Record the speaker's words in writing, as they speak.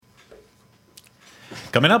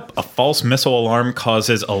Coming up, a false missile alarm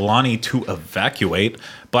causes Aulani to evacuate.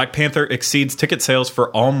 Black Panther exceeds ticket sales for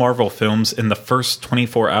all Marvel films in the first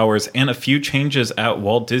 24 hours, and a few changes at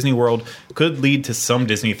Walt Disney World could lead to some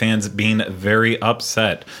Disney fans being very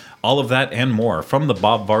upset. All of that and more from the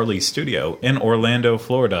Bob Varley studio in Orlando,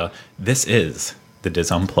 Florida. This is the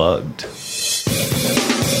Diz Unplugged.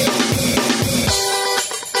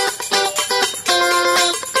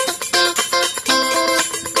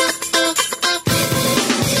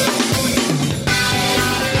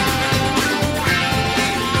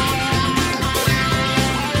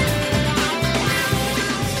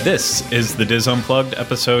 This is the Diz Unplugged,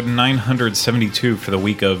 episode 972 for the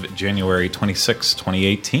week of January 26,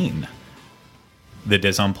 2018. The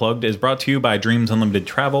Diz Unplugged is brought to you by Dreams Unlimited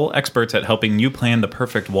Travel, experts at helping you plan the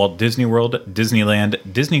perfect Walt Disney World, Disneyland,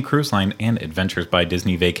 Disney Cruise Line, and Adventures by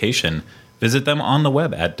Disney vacation. Visit them on the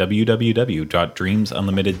web at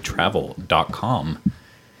www.dreamsunlimitedtravel.com.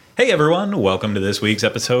 Hey everyone, welcome to this week's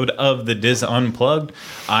episode of the Diz Unplugged.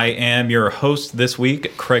 I am your host this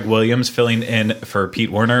week, Craig Williams, filling in for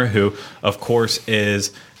Pete Werner, who, of course,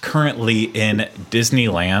 is currently in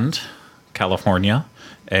Disneyland, California,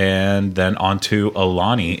 and then on to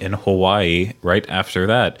Aulani in Hawaii right after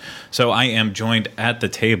that. So I am joined at the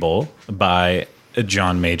table by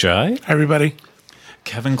John Magi. Hi, everybody.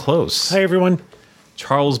 Kevin Close. Hi, everyone.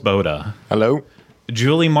 Charles Boda. Hello.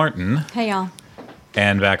 Julie Martin. Hey, y'all.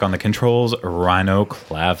 And back on the controls, Rhino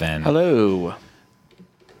Clavin. Hello.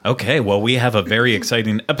 Okay, well, we have a very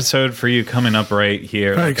exciting episode for you coming up right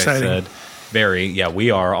here. Very exciting. I said, we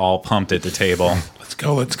are all pumped at the table. Let's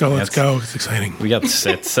go. It's exciting. We got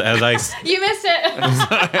sits. You missed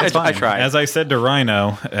it. I tried. As I said to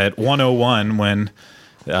Rhino at 1:01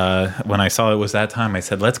 when I saw it was that time, I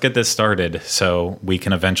said, let's get this started so we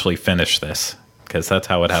can eventually finish this. Because that's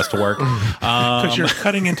how it has to work. Because you're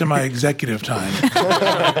cutting into my executive time.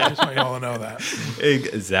 I just want you all to know that.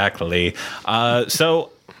 Exactly.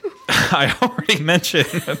 So I already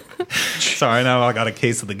mentioned... Sorry, now I got a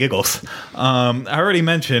case of the giggles. I already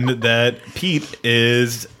mentioned that Pete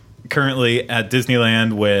is currently at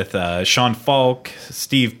Disneyland with Sean Falk,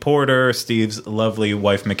 Steve Porter, Steve's lovely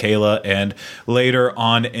wife, Michaela. And later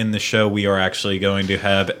on in the show, we are actually going to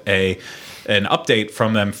have an update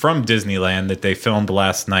from them from Disneyland that they filmed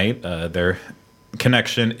last night. Their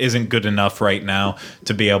connection isn't good enough right now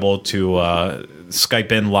to be able to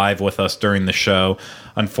Skype in live with us during the show,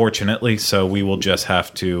 unfortunately. So we will just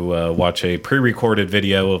have to watch a pre-recorded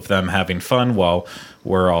video of them having fun while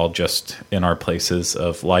we're all just in our places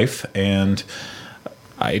of life. And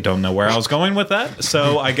I don't know where I was going with that,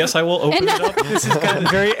 so I guess I will open it up. This has gotten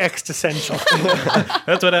very existential.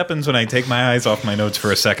 That's what happens when I take my eyes off my notes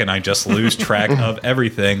for a second. I just lose track of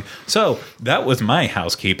everything. So that was my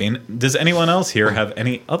housekeeping. Does anyone else here have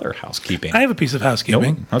any other housekeeping? I have a piece of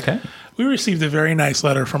housekeeping. Nope. Okay. We received a very nice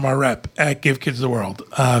letter from our rep at Give Kids the World,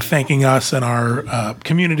 thanking us and our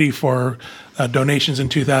community for donations in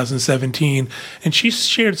 2017. And she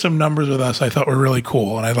shared some numbers with us I thought were really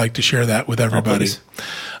cool, and I'd like to share that with everybody.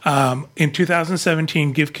 In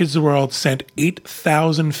 2017, Give Kids the World sent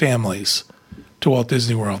 8,000 families to Walt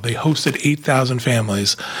Disney World. They hosted 8,000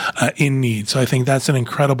 families in need. So I think that's an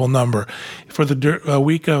incredible number. For the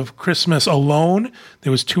week of Christmas alone, there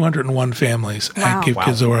was 201 families at Give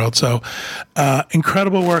Kids the World. So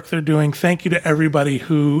incredible work they're doing. Thank you to everybody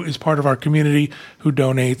who is part of our community, who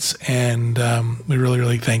donates, and we really,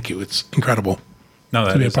 really thank you. It's incredible. No,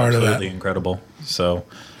 that to be is a part absolutely of that. incredible. So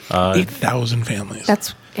 8,000 families.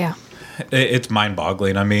 Yeah. It's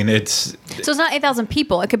mind-boggling. I mean, So it's not 8,000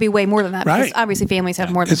 people. It could be way more than that. Right. Because obviously families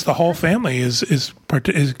have more than It's the whole family is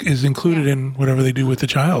included in whatever they do with the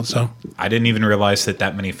child. So I didn't even realize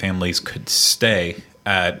that many families could stay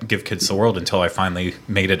at Give Kids the World until I finally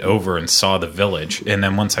made it over and saw the village. And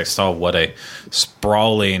then once I saw what a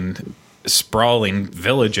sprawling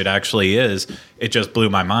village it actually is, it just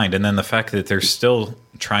blew my mind. And then the fact that they're still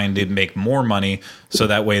trying to make more money so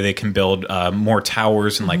that way they can build more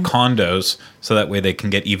towers and like condos so that way they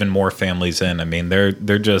can get even more families in. I mean, they're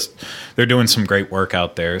doing some great work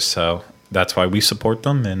out there. So that's why we support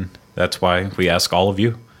them, and that's why we ask all of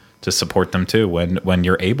you to support them too when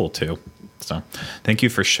you're able to. So thank you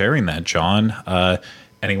for sharing that, John.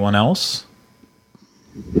 Anyone else?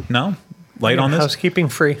 No? Light on this? Housekeeping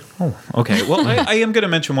free. Oh, okay. Well, I am going to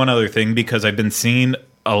mention one other thing because I've been seeing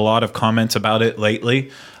a lot of comments about it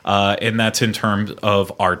lately, and that's in terms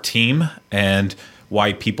of our team. And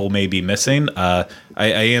why people may be missing. I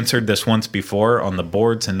answered this once before on the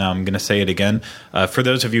boards, and now I'm going to say it again. For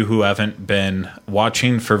those of you who haven't been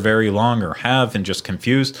watching for very long or have and just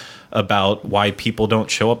confused about why people don't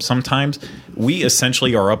show up sometimes, we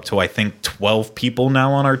essentially are up to, I think, 12 people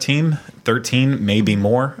now on our team, 13, maybe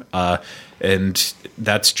more. And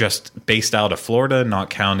that's just based out of Florida, not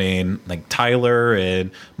counting like Tyler and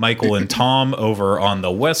Michael and Tom over on the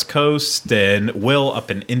West Coast, and Will up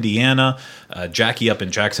in Indiana, Jackie up in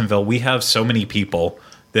Jacksonville. We have so many people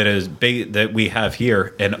that we have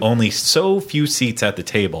here, and only so few seats at the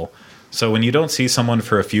table. So when you don't see someone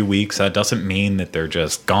for a few weeks, that doesn't mean that they're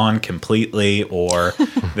just gone completely or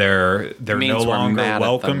they're no longer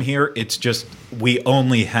welcome here. It's just we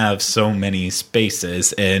only have so many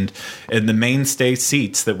spaces, and the mainstay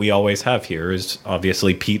seats that we always have here is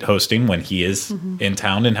obviously Pete hosting when he is in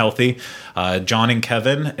town and healthy, John and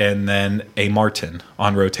Kevin, and then a Martin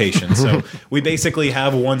on rotation. So we basically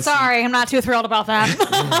have one Sorry, I'm not too thrilled about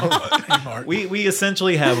that. We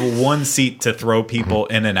essentially have one seat to throw people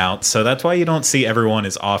in and out. So that's why you don't see everyone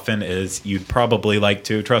as often as you'd probably like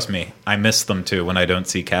to. Trust me, I miss them too when I don't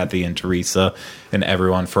see Kathy and Teresa and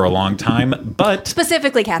everyone for a long time. But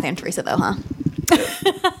Specifically Kathy and Teresa, though, huh?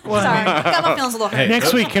 Sorry, got my feelings a little hurt.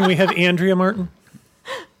 Next week, can we have Andrea Martin?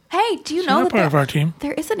 Hey, do you She's know not that part of our team.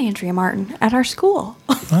 there is an Andrea Martin at our school?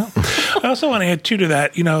 I also want to add too to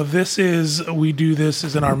that. We do this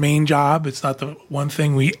as in our main job. It's not the one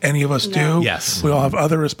thing any of us do. Yes. We all have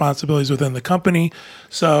other responsibilities within the company.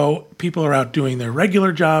 So people are out doing their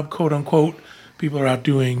regular job, quote unquote. People are out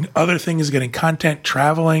doing other things, getting content,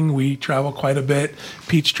 traveling. We travel quite a bit.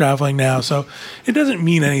 Pete's traveling now. So it doesn't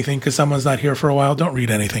mean anything because someone's not here for a while. Don't read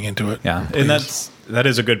anything into it. yeah, please. and that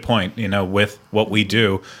is a good point. With what we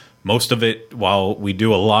do, most of it, while we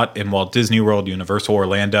do a lot in Walt Disney World, Universal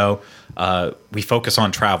Orlando, we focus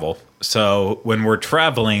on travel. So when we're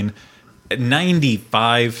traveling,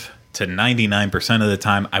 95 to 99% of the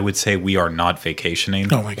time, I would say we are not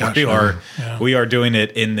vacationing. Oh my gosh, we are doing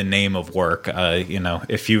it in the name of work.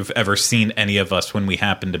 If you've ever seen any of us when we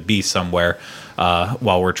happen to be somewhere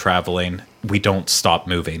while we're traveling, we don't stop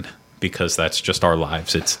moving because that's just our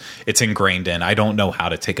lives. It's ingrained in. I don't know how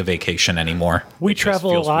to take a vacation anymore. We It just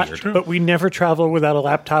travel a feels lot, weird. but we never travel without a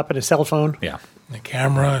laptop and a cell phone. Yeah. And a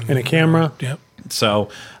camera. And a camera. Yep. So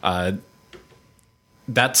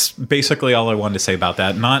that's basically all I wanted to say about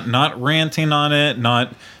that. Not ranting on it,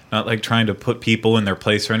 not like trying to put people in their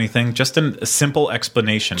place or anything. Just a simple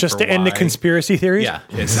explanation. Just for to end the why- conspiracy theories? Yeah,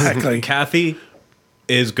 Exactly. Kathy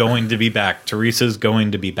is going to be back. Teresa's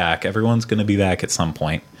going to be back. Everyone's going to be back at some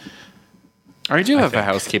point. I do have a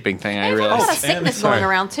housekeeping thing. I There's a lot realized. of sickness going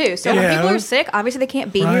around, too. So Yeah. when people are sick, obviously they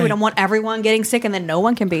can't be here. Right. We don't want everyone getting sick and then no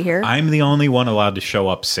one can be here. I'm the only one allowed to show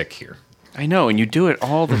up sick here. I know, and you do it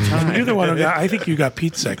all the time. You're the one who I think you got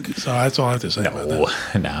Pete sick. So that's all I have to say about that.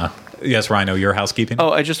 Oh, nah. Yes, Rhino, your housekeeping?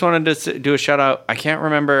 Oh, I just wanted to do a shout out. I can't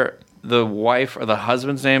remember the wife or the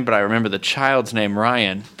husband's name, but I remember the child's name,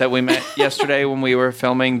 Ryan, that we met yesterday when we were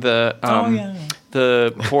filming the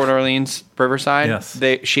Port Orleans Riverside. Yes.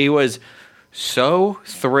 She was so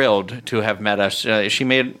thrilled to have met us. She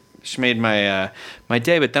made my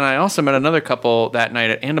day. But then I also met another couple that night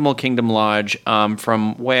at Animal Kingdom Lodge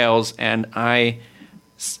from Wales, and I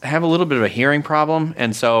have a little bit of a hearing problem,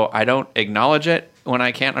 and so I don't acknowledge it when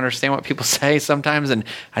I can't understand what people say sometimes. And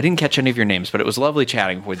I didn't catch any of your names, but it was lovely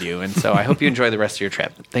chatting with you, and so I hope you enjoy the rest of your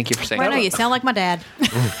trip. Thank you for saying Right now, hello. you sound like my dad.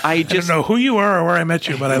 I I don't know who you are or where I met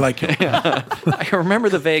you, but I like you. I remember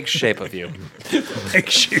the vague shape of you. Big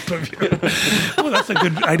shape of you. Well, that's a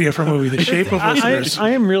good idea for a movie. The shape of listeners. I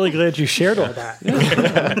am really glad you shared all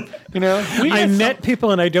that. I met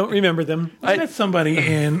people and I don't remember them. I met somebody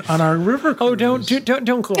on our river cruise. Oh,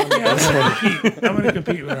 don't go on. Yeah, I'm going to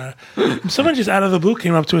compete with her. Someone just out of the blue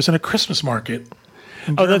came up to us in a Christmas market.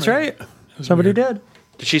 Oh, that's right. Somebody weird. did.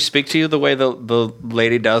 Did she speak to you the way the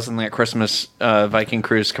lady does in that Christmas Viking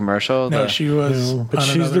Cruise commercial? No, she was. No, but on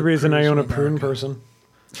she's another the reason I cruise own a in prune America. person.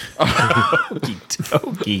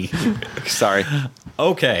 Okey. Sorry.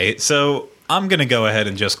 Okay, so I'm going to go ahead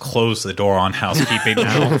and just close the door on housekeeping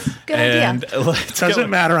now. Good idea. and let's Doesn't go.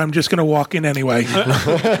 matter. I'm just going to walk in anyway.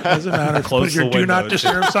 Doesn't matter. Close Put your the do not windows.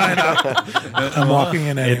 disturb sign up. I'm walking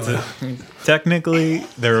in It's anyway. technically,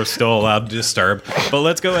 they're still allowed to disturb. But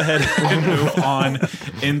let's go ahead and move on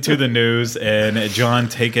into the news. And John,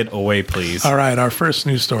 take it away, please. All right, our first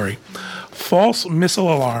news story. False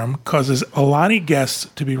missile alarm causes Aulani guests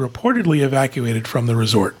to be reportedly evacuated from the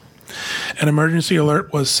resort. An emergency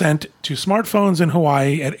alert was sent to smartphones in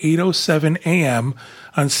Hawaii at 8:07 a.m.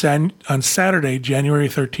 on Saturday, January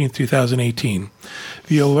 13th, 2018.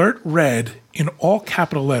 The alert read, in all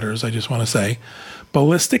capital letters, I just want to say,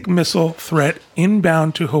 ballistic missile threat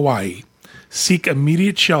inbound to Hawaii. Seek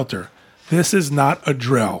immediate shelter. This is not a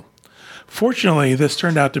drill. Fortunately, this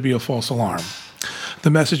turned out to be a false alarm. The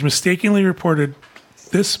message mistakenly reported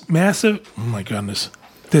this massive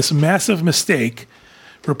mistake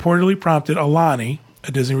reportedly prompted Aulani,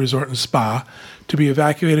 a Disney resort and spa, to be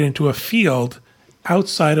evacuated into a field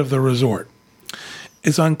outside of the resort.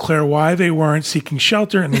 It's unclear why they weren't seeking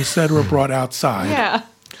shelter and instead were brought outside.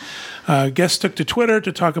 Yeah. Guests took to Twitter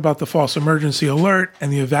to talk about the false emergency alert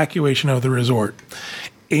and the evacuation of the resort.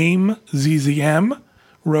 AIM ZZM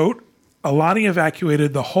wrote, Aulani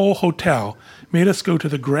evacuated the whole hotel, made us go to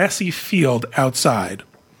the grassy field outside.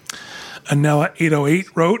 Anella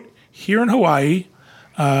 808 wrote, here in Hawaii,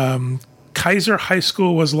 Kaiser High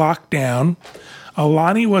School was locked down.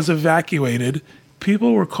 Aulani was evacuated.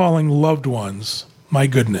 People were calling loved ones. My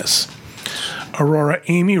goodness. Aurora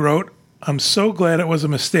Amy wrote, I'm so glad it was a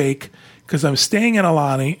mistake because I'm staying in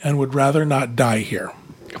Aulani and would rather not die here.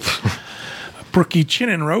 Brookie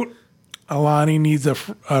Chinen wrote, Aulani needs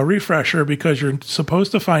a refresher because you're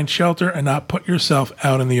supposed to find shelter and not put yourself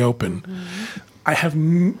out in the open.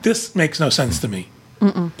 This makes no sense to me.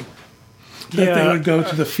 That they would go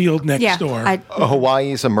to the field next door.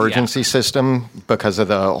 Hawaii's emergency system, because of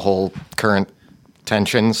the whole current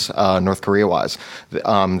tensions, North Korea-wise,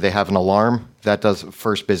 they have an alarm that does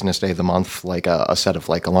first business day of the month, like a set of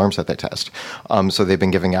like alarms that they test. So they've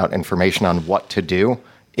been giving out information on what to do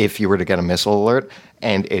if you were to get a missile alert,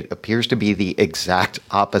 and it appears to be the exact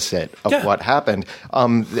opposite of what happened.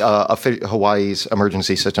 Hawaii's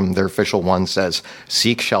emergency system, their official one, says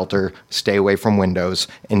seek shelter, stay away from windows,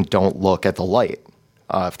 and don't look at the light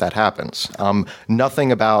if that happens.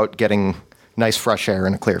 Nothing about getting nice fresh air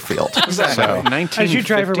in a clear field. Exactly. So, as you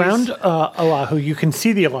drive around Oahu, you can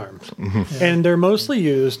see the alarms, and they're mostly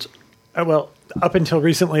used. Up until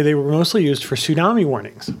recently, they were mostly used for tsunami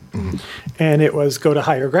warnings, and it was go to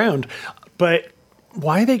higher ground. But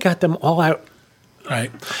why they got them all out?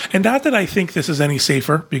 Right, and not that I think this is any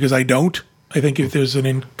safer, because I don't. I think if there's an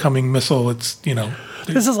incoming missile, it's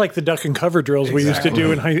This is like the duck and cover drills we used to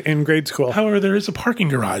do in grade school. However, there is a parking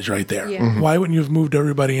garage right there. Yeah. Why wouldn't you have moved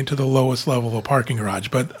everybody into the lowest level of parking garage?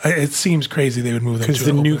 But it seems crazy they would move them to because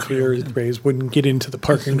the nuclear rays wouldn't get into the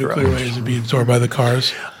parking garage. The nuclear rays would be absorbed by the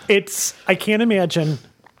cars. I can't imagine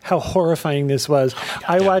how horrifying this was.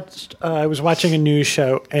 I was watching a news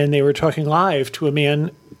show, and they were talking live to a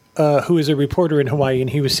man who is a reporter in Hawaii, and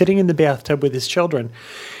he was sitting in the bathtub with his children,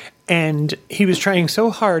 and he was trying so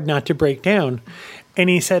hard not to break down. And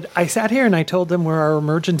he said, I sat here and I told them where our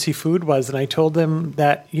emergency food was, and I told them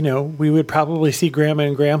that, we would probably see Grandma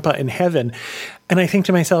and Grandpa in heaven. And I think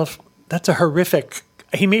to myself, that's a horrific.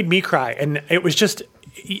 He made me cry, and it was just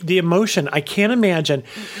the emotion. I can't imagine.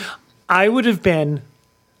 I would have been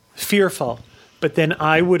fearful, but then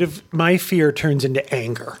my fear turns into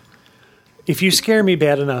anger. If you scare me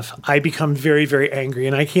bad enough, I become very, very angry,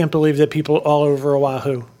 and I can't believe that people all over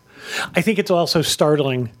Oahu. I think it's also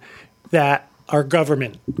startling that our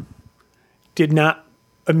government did not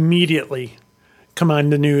immediately come on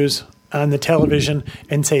the news, on the television,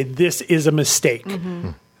 and say, this is a mistake.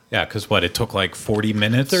 Mm-hmm. Yeah, because it took like 40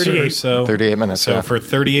 minutes 38. or so? 38 minutes, So for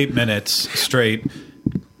 38 minutes straight,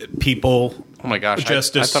 people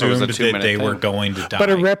just assumed that they were going to die. But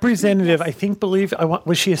a representative, I think,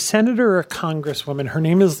 was she a senator or a congresswoman? Her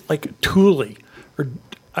name is like Tooley or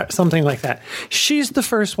something like that. She's the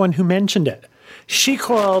first one who mentioned it. She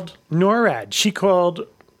called NORAD. She called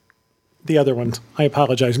the other ones. I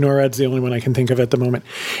apologize. NORAD's the only one I can think of at the moment.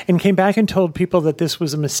 And came back and told people that this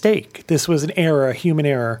was a mistake. This was an error, a human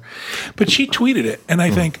error. But she tweeted it. And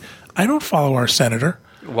I think, I don't follow our senator.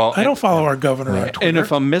 Well, I don't follow our governor on Twitter. And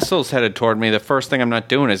if a missile's headed toward me, the first thing I'm not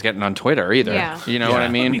doing is getting on Twitter either. Yeah. You know what I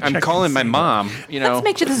mean? I'm calling my mom. Let's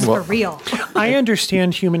make sure this is for real. I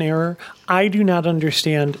understand human error. I do not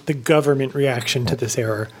understand the government reaction to this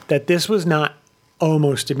error. That this was not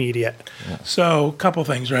almost immediate. Yeah. So a couple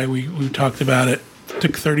things, right? We talked about it.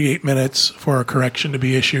 Took 38 minutes for a correction to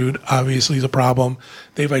be issued. Obviously, is a problem.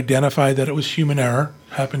 They've identified that it was human error.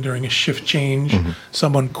 Happened during a shift change. Mm-hmm.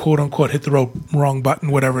 Someone, quote unquote, hit the wrong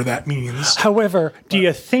button, whatever that means. However, do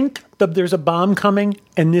you think that there's a bomb coming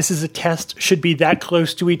and this is a test should be that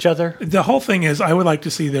close to each other? The whole thing is, I would like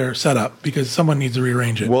to see their setup because someone needs to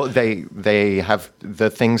rearrange it. Well, they have the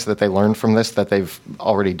things that they learned from this that they've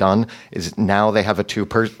already done is now they have a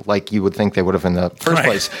two-person, like you would think they would have in the first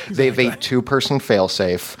place. Exactly. They have a two-person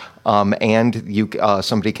fail-safe. And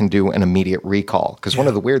somebody can do an immediate recall. Because one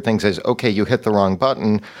of the weird things is, okay, you hit the wrong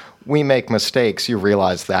button. We make mistakes. You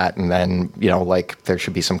realize that. And then, there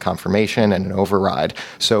should be some confirmation and an override.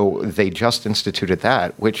 So they just instituted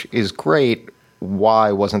that, which is great.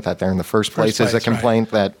 why wasn't that there in the first place is a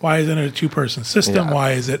complaint that... Why isn't it a two-person system? Yeah.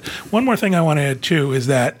 Why is it... One more thing I want to add, too, is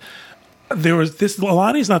that there was this...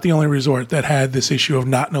 Aulani's not the only resort that had this issue of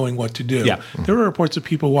not knowing what to do. Yeah. There were reports of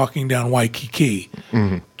people walking down Waikiki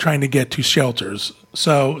trying to get to shelters.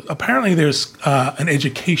 So apparently there's an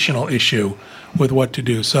educational issue with what to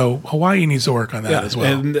do. So Hawaii needs to work on that as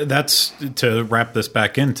well. And that's to wrap this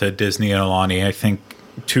back into Disney and Aulani. I think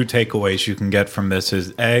 2 takeaways you can get from this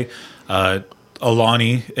is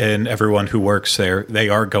Aulani and everyone who works there, they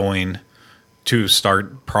are going to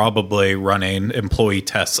start probably running employee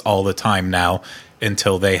tests all the time now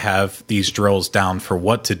until they have these drills down for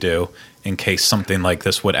what to do in case something like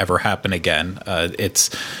this would ever happen again.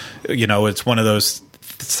 It's one of those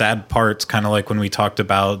sad parts, kind of like when we talked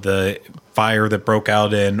about the fire that broke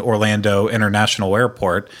out in Orlando International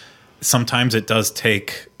Airport. Sometimes it does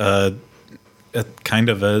take a kind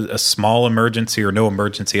of a small emergency or no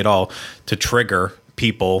emergency at all to trigger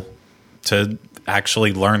people to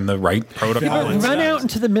actually learn the right protocol. Run out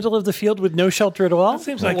into the middle of the field with no shelter at all? That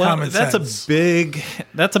seems like common sense.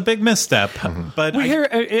 That's a big misstep. But We hear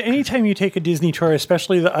anytime you take a Disney tour,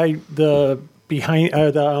 especially the behind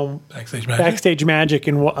backstage magic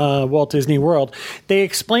in Walt Disney World, they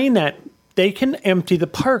explain that they can empty the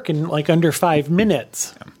park in like under 5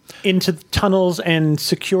 minutes into tunnels and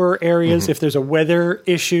secure areas if there's a weather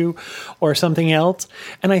issue or something else.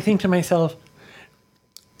 And I think to myself,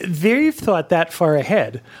 they've thought that far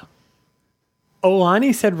ahead.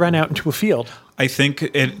 Aulani said run out into a field. I think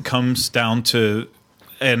it comes down to,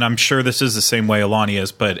 and I'm sure this is the same way Aulani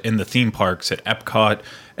is, but in the theme parks at Epcot,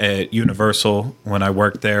 at Universal, when I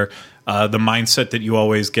worked there, the mindset that you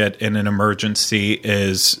always get in an emergency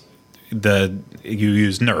is you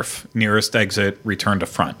use NERF, nearest exit, return to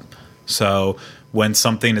front. So when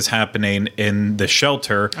something is happening in the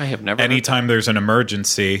shelter, I have never anytime there's an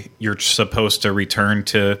emergency, you're supposed to return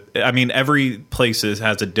to, every place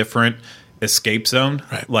has a different escape zone.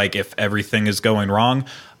 Right. Like if everything is going wrong,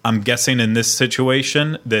 I'm guessing in this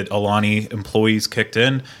situation that Aulani employees kicked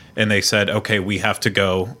in and they said, okay, we have to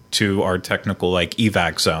go to our technical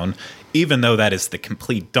evac zone, even though that is the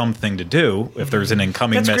complete dumb thing to do if there's an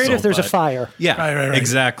incoming That's missile. great if there's a fire. Yeah, Right.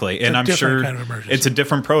 exactly. It's and a I'm different sure kind of emergency. it's a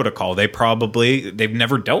different protocol. They've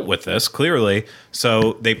never dealt with this, clearly.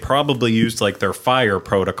 So they probably used their fire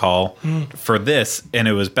protocol for this, and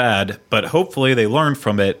it was bad. But hopefully they learned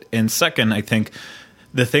from it. And second, I think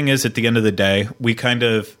the thing is, at the end of the day, we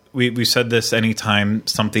said this anytime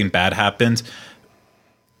something bad happens.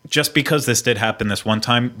 Just because this did happen this one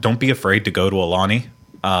time, don't be afraid to go to Aulani.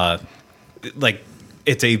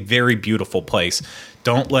 It's a very beautiful place.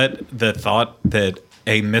 Don't let the thought that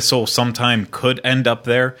a missile sometime could end up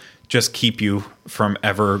there just keep you from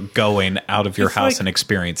ever going out of your house and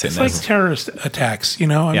experiencing it's this. like terrorist attacks,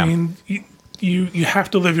 I mean, you have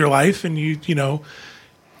to live your life, and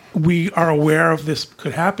we are aware of this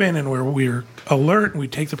could happen, and we're alert, and we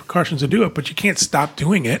take the precautions to do it, but you can't stop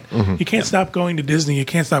doing it. You can't stop going to Disney. You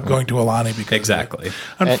can't stop going to Aulani because Exactly. of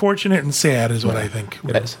it. Unfortunate and sad is what I think.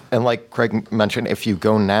 And like Craig mentioned, if you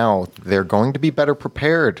go now, they're going to be better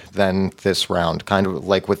prepared than this round. Kind of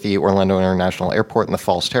like with the Orlando International Airport and the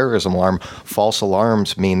false terrorism alarm. False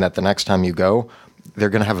alarms mean that the next time you go, they're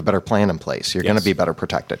going to have a better plan in place. You're going to be better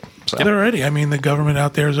protected. So. They're already. The government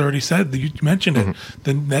out there has already said, you mentioned it,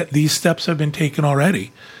 that these steps have been taken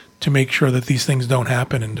already to make sure that these things don't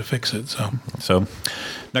happen and to fix it. So,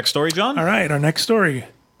 next story, John? All right, our next story.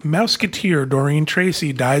 Mouseketeer Doreen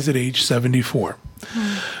Tracy dies at age 74.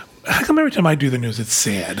 How come every time I do the news, it's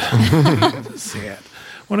sad? It's sad.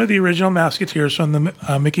 One of the original Mouseketeers from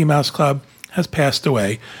the Mickey Mouse Club has passed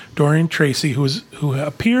away. Doreen Tracy, who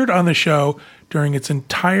appeared on the show during its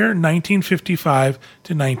entire 1955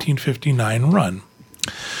 to 1959 run.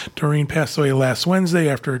 Doreen passed away last Wednesday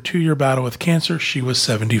after a 2-year battle with cancer. She was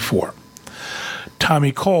 74.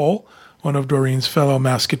 Tommy Cole, one of Doreen's fellow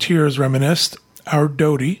Mouseketeers, reminisced, our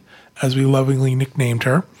Dodie, as we lovingly nicknamed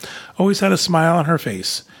her, always had a smile on her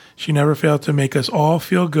face. She never failed to make us all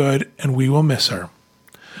feel good, and we will miss her.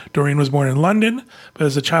 Doreen was born in London, but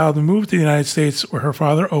as a child moved to the United States where her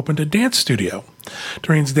father opened a dance studio.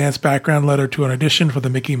 Doreen's dance background led her to an audition for the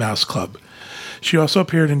Mickey Mouse Club. She also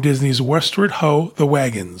appeared in Disney's Westward Ho! The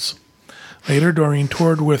Wagons. Later, Doreen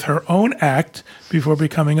toured with her own act before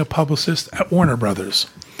becoming a publicist at Warner Brothers.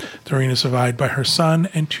 Doreen is survived by her son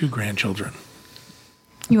and 2 grandchildren.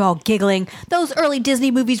 You all giggling. Those early Disney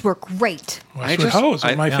movies were great. Westward Ho! Is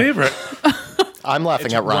my favorite. I'm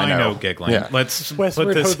laughing at Rhino giggling. Yeah. Let's Westward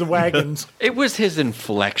put this. Ho! The Wagons. It was his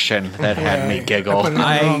inflection that had me I giggle. put it in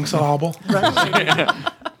the wrong syllable.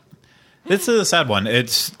 It's a sad one.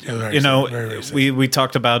 It's, very you know, sad, very, very sad. we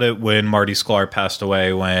talked about it when Marty Sklar passed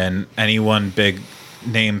away, when anyone big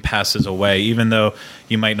name passes away, even though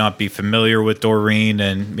you might not be familiar with Doreen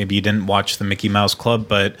and maybe you didn't watch the Mickey Mouse Club,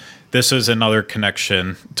 but this is another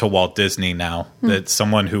connection to Walt Disney now. That's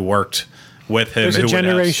someone who worked with him. There's a who would have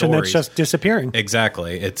generation that's stories. just disappearing.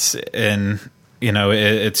 Exactly. It's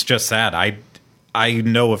it's just sad. I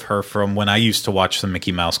know of her from when I used to watch the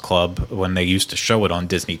Mickey Mouse Club when they used to show it on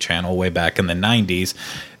Disney Channel way back in the 90s.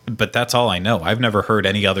 But that's all I know. I've never heard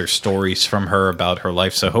any other stories from her about her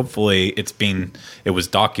life. So hopefully it was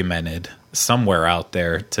documented somewhere out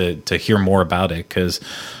there to hear more about it, because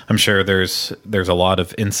I'm sure there's a lot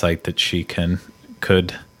of insight that she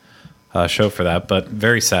could show for that. But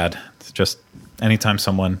very sad. It's just anytime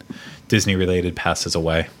someone Disney related passes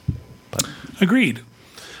away. But. Agreed.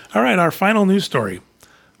 All right, our final news story.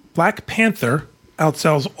 Black Panther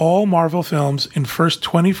outsells all Marvel films in first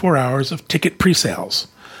 24 hours of ticket pre-sales.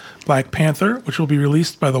 Black Panther, which will be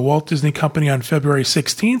released by the Walt Disney Company on February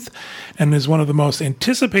 16th and is one of the most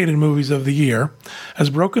anticipated movies of the year,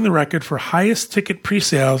 has broken the record for highest ticket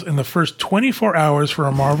pre-sales in the first 24 hours for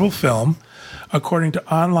a Marvel film, according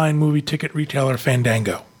to online movie ticket retailer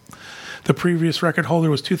Fandango. The previous record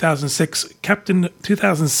holder was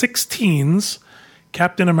 2016's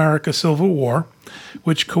Captain America Civil War,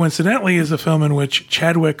 which coincidentally is a film in which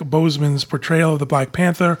Chadwick Boseman's portrayal of the Black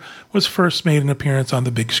Panther was first made an appearance on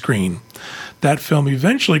the big screen. That film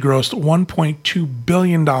eventually grossed $1.2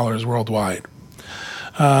 billion worldwide.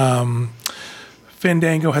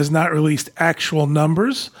 Fandango has not released actual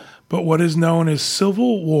numbers, but what is known as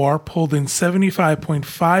Civil War pulled in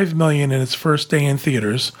 $75.5 million in its first day in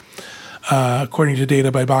theaters. According to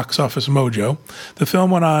data by Box Office Mojo. The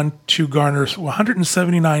film went on to garner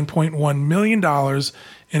 $179.1 million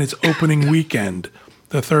in its opening weekend,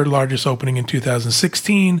 the third largest opening in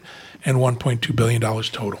 2016, and $1.2 billion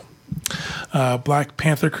total. Black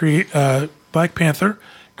Panther, created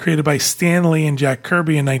by Stan Lee and Jack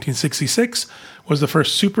Kirby in 1966, was the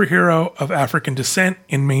first superhero of African descent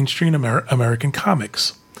in mainstream American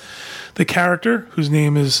comics. The character, whose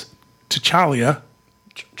name is T'Challa,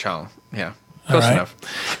 yeah, close enough,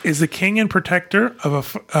 is the king and protector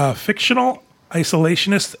of a fictional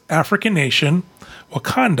isolationist African nation,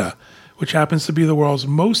 Wakanda, which happens to be the world's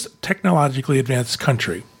most technologically advanced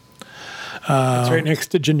country. It's right next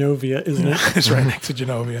to Genovia, isn't it? It's right next to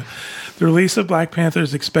Genovia. The release of Black Panther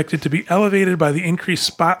is expected to be elevated by the increased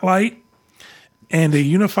spotlight and a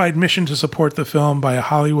unified mission to support the film by a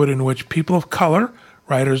Hollywood in which people of color,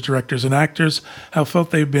 writers, directors, and actors have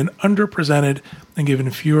felt they've been underrepresented and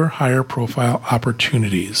given fewer higher-profile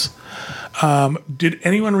opportunities. Did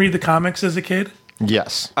anyone read the comics as a kid?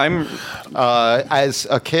 Yes. I'm As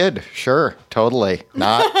a kid, sure, totally.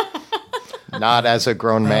 Not as a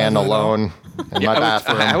grown man alone in my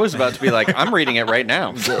bathroom. I was about to be like, I'm reading it right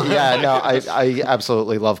now. Yeah, no, I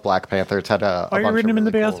absolutely love Black Panther. It's had a Why are you bunch reading of them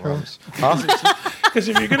in the really cool bathroom? runs. Because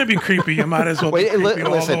if you're going to be creepy, you might as well be creepy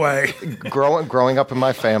all the way. Growing up in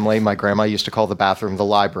my family, my grandma used to call the bathroom the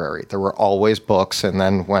library. There were always books, and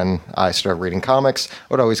then when I started reading comics, I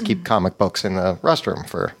would always keep comic books in the restroom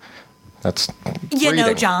that's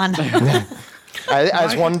reading. John.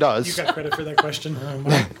 As one does. You got credit for that question.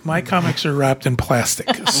 My comics are wrapped in plastic,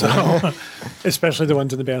 so Especially the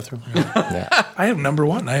ones in the bathroom. I have number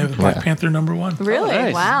one. I have Black Panther number one. Really?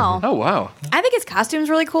 Nice. Wow. Oh, wow. I think his costume's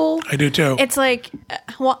really cool. I do too. It's like,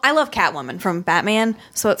 I love Catwoman from Batman,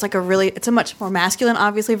 so it's like it's a much more masculine,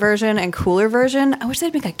 obviously, version and cooler version. I wish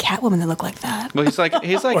they'd make a Catwoman that looked like that. Well, he's like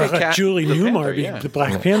Or a cat. Julie the Newmar Panther, being yeah. the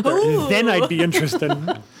Black Panther. Then I'd be interested.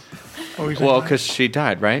 Well, because she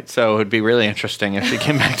died, right? So it would be really interesting if she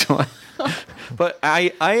came back to life. But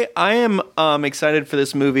I am excited for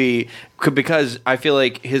this movie because I feel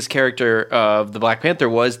like his character of the Black Panther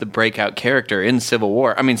was the breakout character in Civil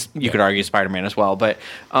War. I mean, you could argue Spider-Man as well, but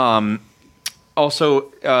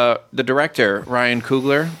also the director, Ryan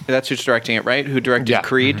Coogler, that's who's directing it, right? Who directed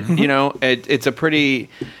Creed. Mm-hmm. You know,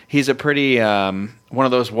 he's a pretty one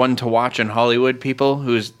of those one to watch in Hollywood people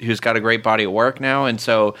who's got a great body of work now, and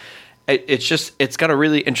so. It's got a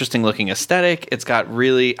really interesting looking aesthetic. It's got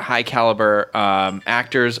really high caliber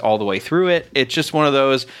actors all the way through it. It's just one of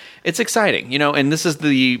those. It's exciting, you know. And this is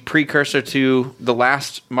the precursor to the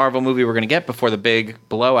last Marvel movie we're going to get before the big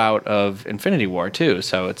blowout of Infinity War too.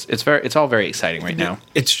 So it's all very exciting right now.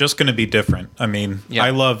 It's just going to be different. I mean, I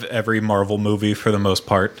love every Marvel movie for the most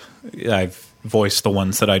part. I've voiced the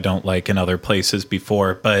ones that I don't like in other places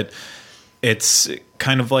before, but it's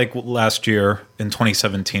kind of like last year in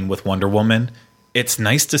 2017 with Wonder Woman. It's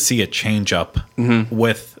nice to see a change up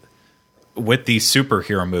with with these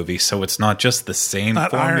superhero movies, so it's not just the same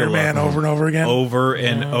Not formula Iron Man over and over again. over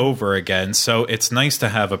and over again. So it's nice to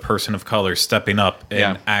have a person of color stepping up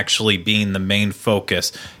and actually being the main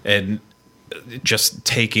focus and just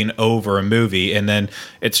taking over a movie, and then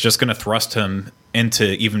it's just going to thrust him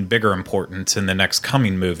into even bigger importance in the next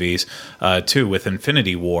coming movies too, with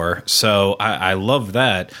Infinity War. So I love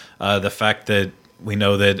that. The fact that we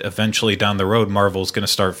know that eventually down the road, Marvel's going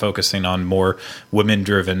to start focusing on more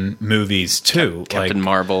women-driven movies too, Captain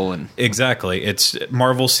Marvel and exactly.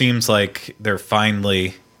 Marvel seems like they're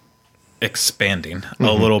finally expanding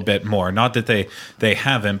a little bit more. Not that they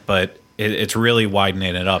haven't, but it's really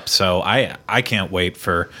widening it up. So I can't wait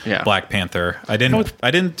for Black Panther. I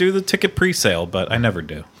didn't do the ticket pre-sale, but I never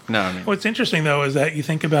do. No, I mean, What's interesting, though, is that you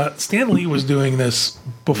think about Stan Lee was doing this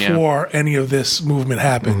before any of this movement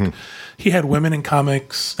happened. He had women in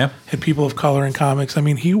comics, had people of color in comics. I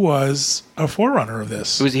mean, he was a forerunner of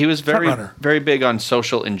this. he was very big on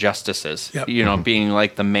social injustices, being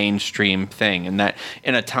like the mainstream thing. And that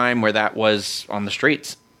in a time where that was on the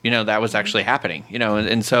streets, that was actually happening,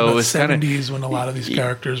 and so it was kind of 70s when a lot of these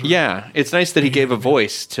characters were. Yeah, it's nice that he gave a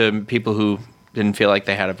voice to people who didn't feel like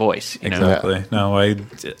they had a voice. Exactly. No,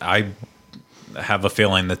 I have a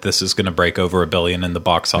feeling that this is going to break over $1 billion in the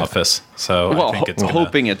box office. So I think it's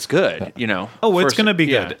hoping it's good. Oh, it's going to be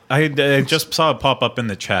good. I just saw it pop up in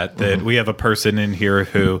the chat that we have a person in here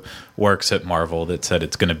who works at Marvel that said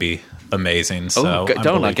it's going to be amazing. So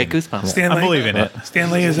don't I get goosebumps? Stanley, I'm believing it.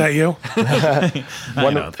 Stanley, is that you? I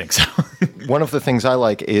don't think so. One of the things I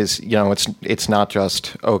like is, it's not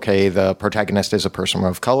just, okay, the protagonist is a person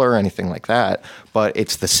of color or anything like that, but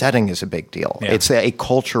it's the setting is a big deal. Yeah. It's a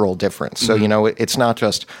cultural difference. So, it's not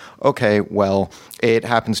just, okay, well, it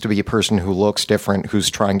happens to be a person who looks different who's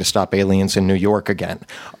trying to stop aliens in New York again.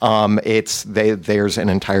 There's an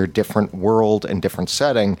entire different world and different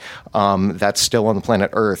setting that's still on the planet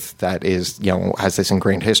Earth that is, has this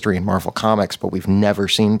ingrained history in Marvel Comics, but we've never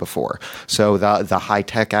seen before. So the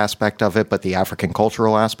high-tech aspect of it, but the African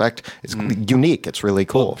cultural aspect is unique. It's really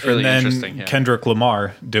cool. Really and interesting. then Kendrick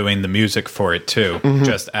Lamar doing the music for it too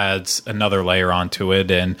just adds another layer onto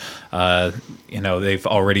it, and they've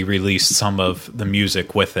already released some of the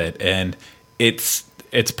music with it, and it's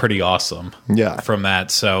pretty awesome. From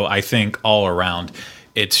that, so I think all around,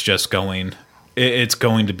 it's just going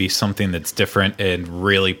to be something that's different and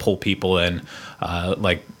really pull people in,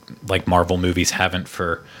 like Marvel movies haven't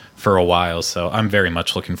for a while. So I'm very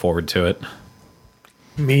much looking forward to it.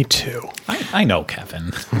 Me too. I know,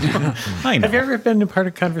 Kevin. I know. Have you ever been a part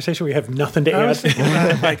of a conversation where you have nothing to I add? was thinking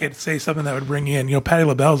about if I could say something that would bring you in. Patti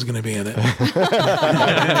LaBelle's going to be in it.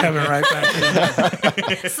 Kevin right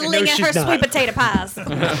back in. Slinging she's her not. sweet potato pies.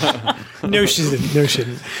 No, she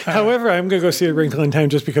didn't. However, I'm going to go see A Wrinkle in Time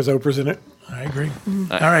just because Oprah's in it. I agree.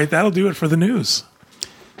 All right, that'll do it for the news.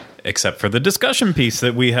 Except for the discussion piece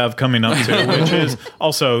that we have coming up to, which is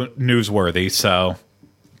also newsworthy. So,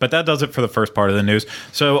 but that does it for the first part of the news.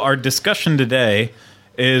 So our discussion today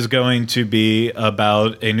is going to be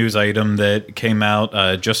about a news item that came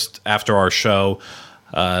out just after our show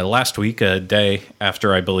last week, a day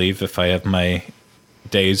after, I believe, if I have my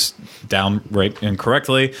days down right and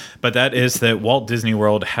correctly. But that is that Walt Disney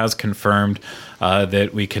World has confirmed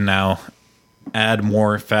that we can now add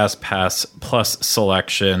more FastPass Plus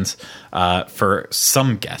selections for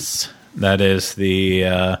some guests. That is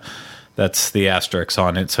that's the asterisk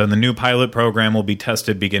on it. So the new pilot program will be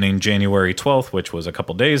tested beginning January 12th, which was a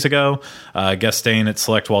couple days ago. Guests staying at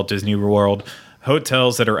select Walt Disney World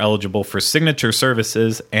hotels that are eligible for signature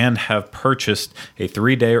services and have purchased a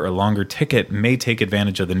 3-day or longer ticket may take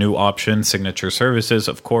advantage of the new option. Signature services,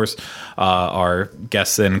 of course, are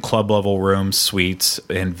guests in club level rooms, suites,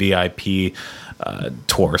 and VIP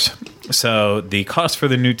tours. So the cost for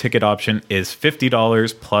the new ticket option is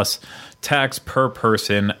 $50 plus tax per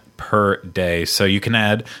person per day. So you can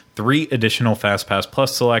add 3 additional FastPass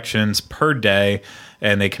Plus selections per day,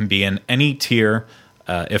 and they can be in any tier.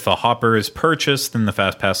 If a hopper is purchased, then the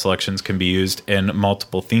FastPass selections can be used in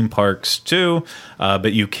multiple theme parks too,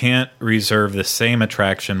 but you can't reserve the same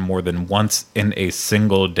attraction more than once in a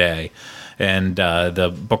single day. And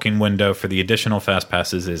the booking window for the additional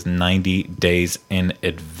FastPasses is 90 days in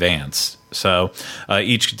advance. So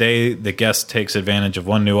each day the guest takes advantage of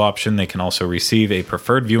one new option. They can also receive a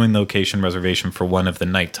preferred viewing location reservation for one of the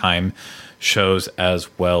nighttime shows as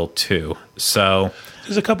well too. So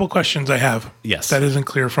there's a couple questions I have. Yes. That isn't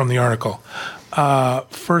clear from the article.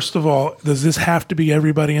 First of all, does this have to be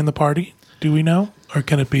everybody in the party? Do we know? Or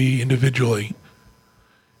can it be individually?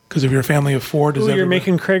 Because if you're a family of 4, does You're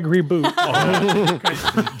making Craig reboot.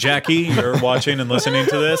 Jackie, you're watching and listening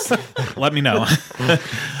to this. Let me know.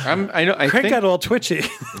 I Craig think, got all twitchy.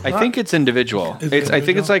 I think it's individual. Is it I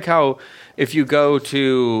think it's like how if you go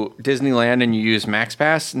to Disneyland and you use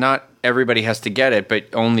MaxPass, not everybody has to get it, but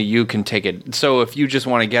only you can take it. So if you just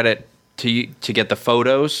want to get it to get the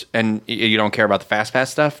photos and you don't care about the FastPass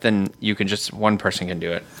stuff, then you can just one person can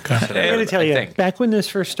do it. Okay. I got to tell you, back when this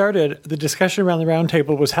first started, the discussion around the round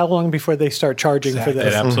table was how long before they start charging for It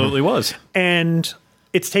this. absolutely was. And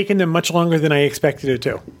it's taken them much longer than I expected it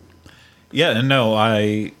to. Yeah, no,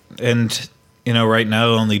 right now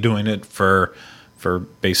only doing it for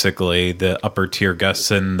basically the upper tier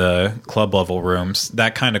guests in the club level rooms.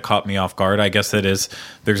 That kind of caught me off guard. I guess it is.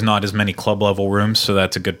 There's not as many club level rooms, so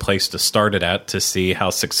that's a good place to start it at to see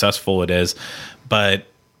how successful it is. But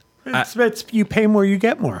It's you pay more, you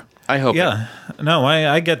get more. I hope. yeah, no,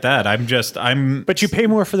 I get that. But you pay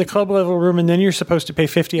more for the club level room, and then you're supposed to pay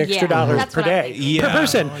 $50 extra dollars that's per what I day think. per Yeah.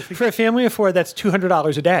 person. For a family of 4, that's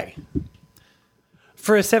 $200 a day.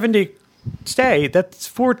 For a 7-day stay, that's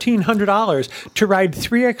 $1,400 to ride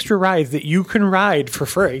 3 extra rides that you can ride for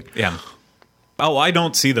free. Yeah. Oh, I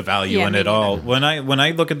don't see the value Yeah, in me it all. When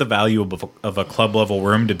I look at the value of a club level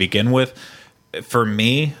room to begin with, for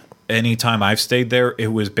me, anytime I've stayed there, it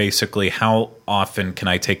was basically how often can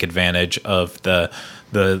I take advantage of the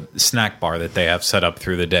snack bar that they have set up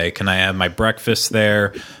through the day? Can I have my breakfast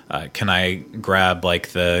there? Can I grab like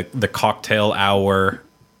the cocktail hour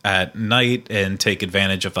at night and take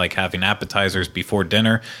advantage of like having appetizers before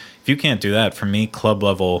dinner? If you can't do that, for me, club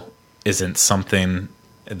level isn't something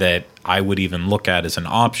that I would even look at as an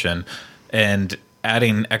option. And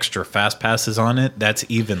adding extra fast passes on it, that's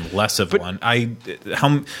even less of one.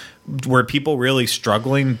 Were people really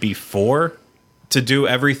struggling before to do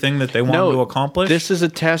everything that they wanted to accomplish? This is a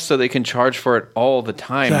test so they can charge for it all the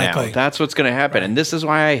time Exactly. now. That's what's going to happen. Right. And this is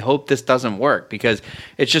why I hope this doesn't work, because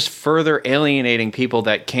it's just further alienating people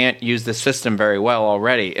that can't use the system very well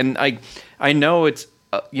already. And I know it's,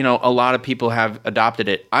 a lot of people have adopted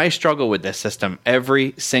it. I struggle with this system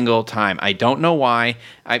every single time. I don't know why.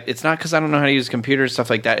 It's not because I don't know how to use a computer and stuff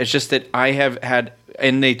like that. It's just that I have had,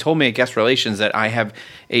 and they told me at guest relations that I have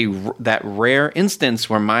that rare instance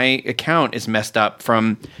where my account is messed up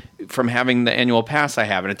from having the annual pass I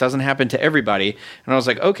have, and it doesn't happen to everybody. And I was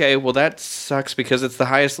like, okay, well that sucks because it's the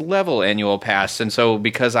highest level annual pass, and so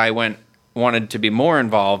because I wanted to be more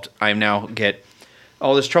involved, I now get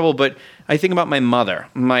all this trouble. But I think about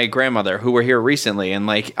my grandmother, who were here recently, and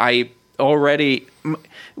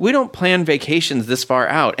we don't plan vacations this far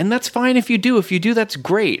out, and that's fine if you do. If you do, that's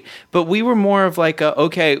great. But we were more of like,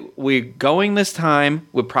 okay, we're going this time.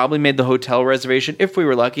 We probably made the hotel reservation if we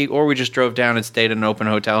were lucky, or we just drove down and stayed in an open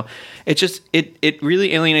hotel. It just it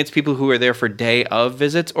really alienates people who are there for day of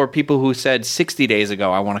visits, or people who said 60 days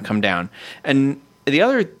ago, I want to come down. And the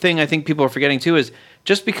other thing I think people are forgetting too is,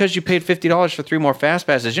 just because you paid $50 for 3 more fast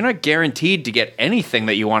passes, you're not guaranteed to get anything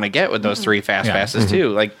that you want to get with those 3 fast passes too.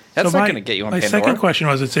 Like that's not going to get you on Pandora. My second question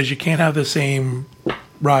was, it says you can't have the same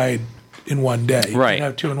ride in one day. You right. can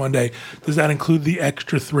have 2 in one day. Does that include the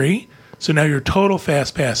extra 3? So now your total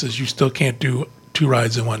fast passes, you still can't do 2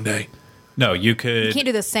 rides in one day. No, you could. You can't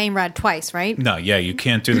do the same ride twice, right? No, yeah, you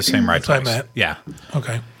can't do the same ride That's what I twice. meant. Yeah.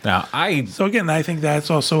 Okay. Now, So again, I think that's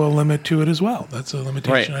also a limit to it as well. That's a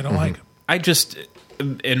limitation I don't like. I just,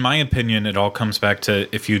 in my opinion, it all comes back to,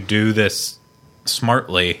 if you do this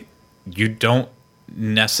smartly, you don't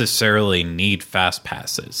necessarily need fast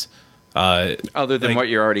passes. Other than what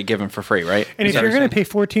you're already given for free, right? And if you're going to pay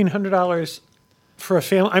 $1,400 for a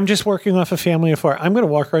family, I'm just working off a family of 4. I'm going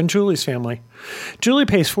to walk around Julie's family. Julie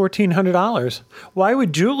pays $1,400. Why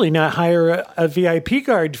would Julie not hire a VIP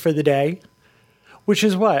guard for the day, which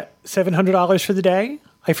is what, $700 for the day?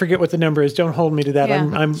 I forget what the number is. Don't hold me to that. Yeah.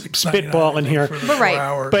 I'm spitballing here. But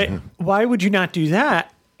right. But why would you not do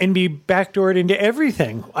that and be backdoored into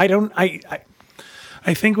everything? I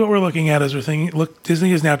think what we're looking at is we're thinking, look,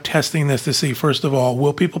 Disney is now testing this to see, first of all,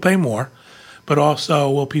 will people pay more? But also,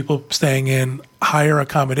 will people staying in higher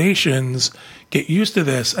accommodations get used to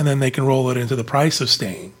this, and then they can roll it into the price of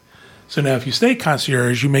staying? So now if you stay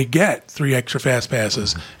concierge, you may get 3 extra fast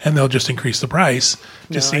passes, and they'll just increase the price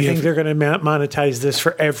to see I think if they're going to monetize this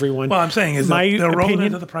for everyone. Well, I'm saying is they'll roll it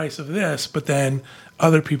into the price of this, but then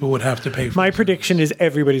other people would have to pay for it. My prediction is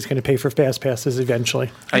everybody's going to pay for fast passes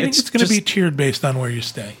eventually. I think it's going to be tiered based on where you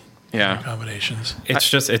stay. Yeah. Accommodations.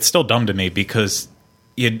 It's still dumb to me because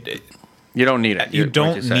You don't need it. You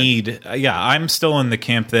don't need. I'm still in the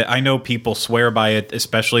camp that I know people swear by it,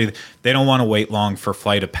 especially they don't want to wait long for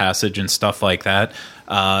flight of passage and stuff like that.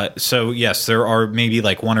 So yes, there are maybe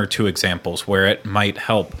like one or two examples where it might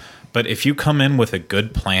help. But if you come in with a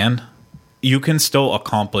good plan, you can still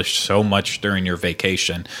accomplish so much during your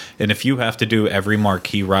vacation. And if you have to do every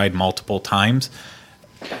marquee ride multiple times,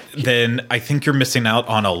 then I think you're missing out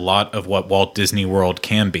on a lot of what Walt Disney World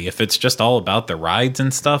can be. If it's just all about the rides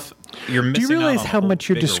and stuff, you're missing out. Do you realize how much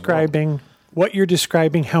you're describing? What you're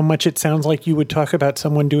describing, how much it sounds like you would talk about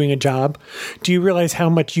someone doing a job? Do you realize how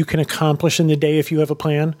much you can accomplish in the day if you have a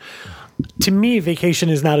plan? To me, vacation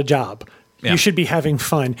is not a job. Yeah. You should be having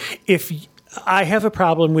fun. I have a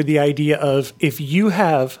problem with the idea of if you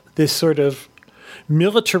have this sort of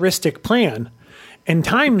militaristic plan and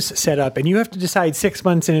time's set up and you have to decide 6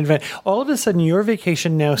 months in advance, all of a sudden your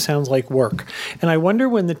vacation now sounds like work. And I wonder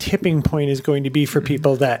when the tipping point is going to be for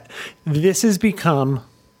people that this has become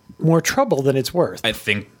more trouble than it's worth. I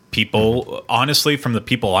think people, honestly, from the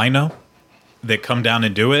people I know that come down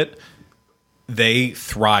and do it, they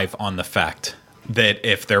thrive on the fact that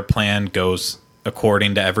if their plan goes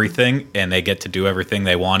according to everything and they get to do everything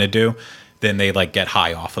they want to do, then they like get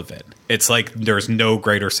high off of it. It's like there's no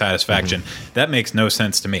greater satisfaction. That makes no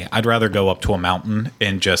sense to me. I'd rather go up to a mountain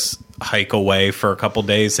and just hike away for a couple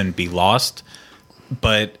days and be lost.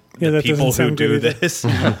 But the people who do this,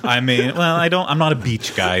 I mean, well, I'm not a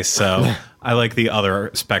beach guy, so I like the other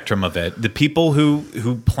spectrum of it. The people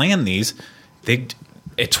who plan these,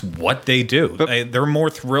 it's what they do. They're more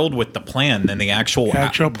thrilled with the plan than the actual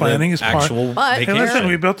planning is actual part. vacation. Hey, listen,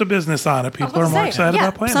 we built a business on it. People are more excited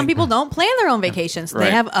about planning. Some people don't plan their own vacations.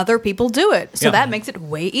 They have other people do it. So that makes it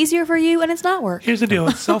way easier for you, and it's not work. Here's the deal.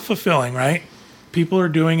 It's self-fulfilling, right? People are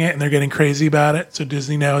doing it, and they're getting crazy about it. So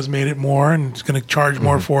Disney now has made it more, and it's going to charge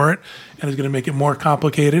more for it, and it's going to make it more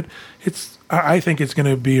complicated. I think it's going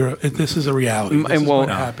to be. This is a reality. This is going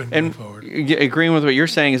to happen going forward. Agreeing with what you're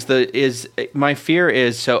saying is my fear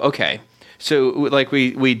is okay. So like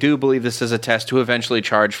we do believe this is a test to eventually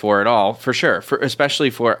charge for it all for sure. Especially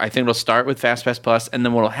for I think it'll start with FastPass Plus, and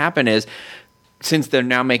then what'll happen is, since they're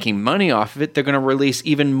now making money off of it, they're going to release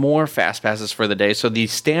even more fast passes for the day. So the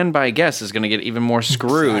standby guest is going to get even more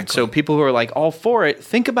screwed. Exactly. So people who are like all for it,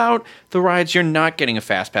 think about the rides you're not getting a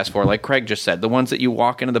fast pass for. Like Craig just said, the ones that you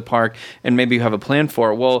walk into the park and maybe you have a plan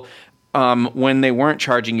for. Well, when they weren't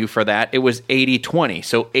charging you for that, it was 80-20.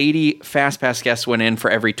 So 80 fast pass guests went in for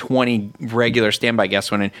every 20 regular standby guests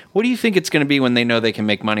went in. What do you think it's going to be when they know they can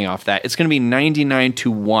make money off that? It's going to be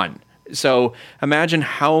 99-1. So imagine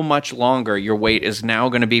how much longer your wait is now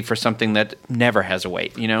going to be for something that never has a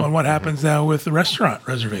wait, you know? Well, and what happens now with the restaurant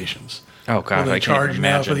reservations? Oh, God, Will they charge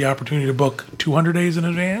now for the opportunity to book 200 days in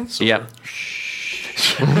advance? Yep.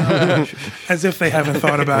 As if they haven't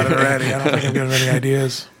thought about it already. I don't think I'm giving any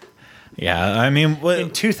ideas. Yeah, I mean...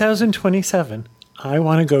 in 2027, I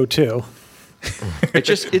want to go too. There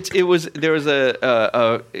was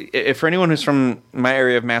for anyone who's from my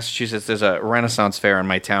area of Massachusetts, there's a Renaissance fair in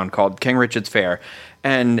my town called King Richard's Fair,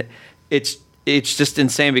 and it's just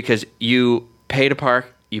insane because you pay to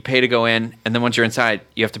park, you pay to go in, and then once you're inside,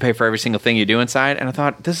 you have to pay for every single thing you do inside. And I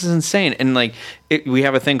thought, this is insane. And like we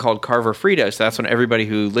have a thing called Carver Frito, so that's when everybody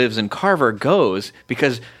who lives in Carver goes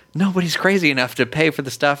because nobody's crazy enough to pay for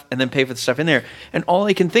the stuff and then pay for the stuff in there. And all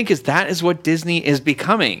I can think is that is what Disney is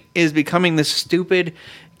becoming this stupid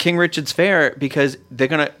King Richard's Fair because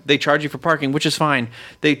they charge you for parking, which is fine.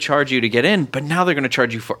 They charge you to get in, but now they're going to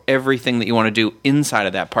charge you for everything that you want to do inside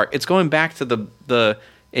of that park. It's going back to the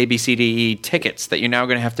ABCDE tickets that you're now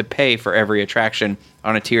going to have to pay for every attraction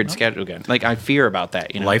on a tiered schedule again. Like, I fear about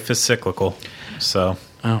that. You know? Life is cyclical, so...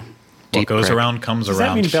 What goes around comes around. Does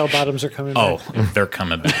that mean bell bottoms are coming back? Oh, they're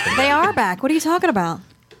coming back. They are back. What are you talking about?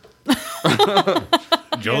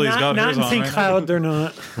 Julie's got hers on. Not in St. Cloud, they're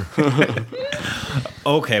not.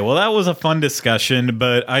 Okay, well, that was a fun discussion,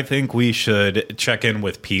 but I think we should check in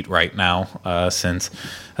with Pete right now since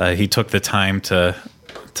he took the time to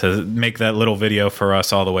make that little video for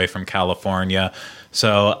us all the way from California.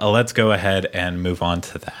 So let's go ahead and move on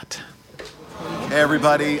to that. Hey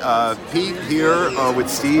everybody, Pete here with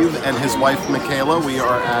Steve and his wife Michaela. We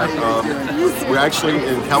are we're actually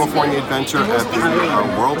in California Adventure at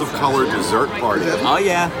the World of Color dessert party. Oh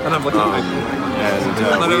yeah. And we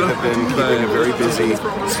have been keeping a very busy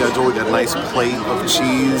schedule. We got a nice plate of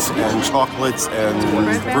cheese and chocolates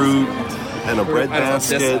and fruit and a bread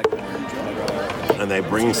basket. And they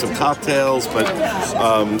bring some cocktails, but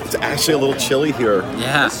it's actually a little chilly here.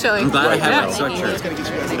 Yeah, it's chilly. I'm glad I have my sweatshirt.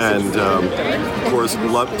 And of course,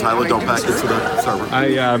 Tyler, don't back into the server.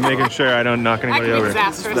 I making sure I don't knock anybody over.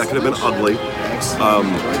 That could have been ugly.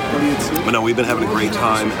 But no, we've been having a great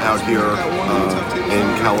time out here in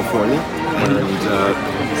California, and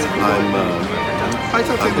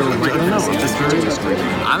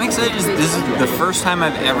I'm excited. This is the first time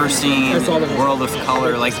I've ever seen World of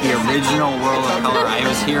Color, like the original World of Color. I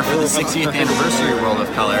was here for the 60th anniversary World of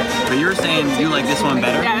Color, but you were saying you like this one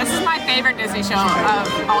better? Yeah, this is my favorite Disney show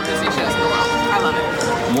of all Disney shows in the world. I love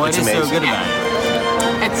it. What is so good about it?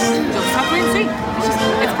 You'll just have to wait and see.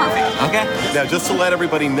 It's perfect. Okay. Now, just to let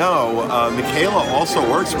everybody know, Michaela also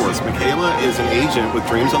works for us. Michaela is an agent with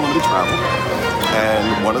Dreams Unlimited Travel,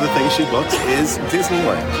 and one of the things she books is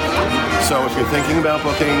Disneyland. So if you're thinking about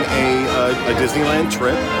booking a Disneyland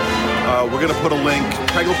trip, we're going to put a link.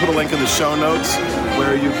 Craig will put a link in the show notes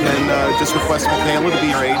where you can just request Michaela to be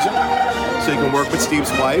your agent. So you can work with Steve's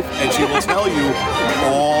wife, and she will tell you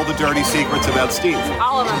all the dirty secrets about Steve.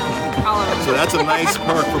 All of them. All of them. So that's a nice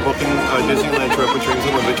perk for booking a Disneyland trip with Dreams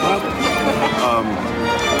Unlimited Travel.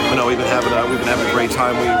 But no, we've been having a great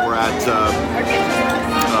time. We were at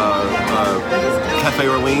Cafe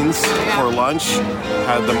Orleans for lunch.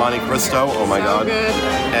 Had the Monte Cristo. Oh my God! Good.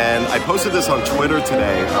 And I posted this on Twitter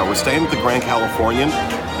today. We're staying at the Grand Californian.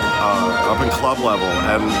 Up in club level,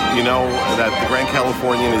 and you know that the Grand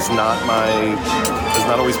Californian has not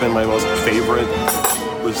always been my most favorite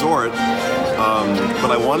resort, but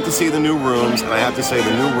I wanted to see the new rooms, and I have to say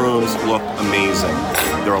the new rooms look amazing.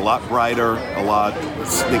 They're a lot brighter,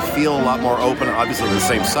 they feel a lot more open, obviously they're the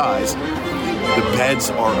same size. The beds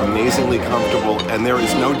are amazingly comfortable, and there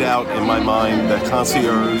is no doubt in my mind that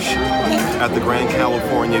concierge at the Grand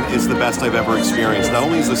Californian is the best I've ever experienced. Not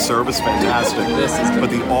only is the service fantastic, but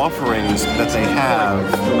the offerings that they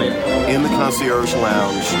have in the concierge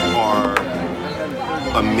lounge are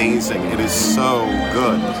amazing. It is so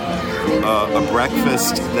good. A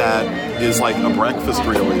breakfast that is like a breakfast,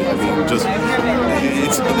 really. I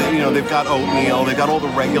mean, they've got oatmeal, they've got all the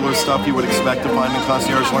regular stuff you would expect to find in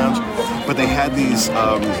concierge lounge, but they had these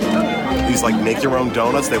like make your own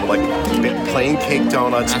donuts. They were like plain cake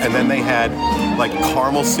donuts, and then they had like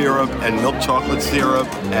caramel syrup and milk chocolate syrup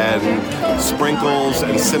and sprinkles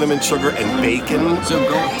and cinnamon sugar and bacon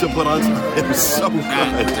to put on. It was so good.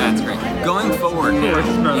 That's great. Going forward,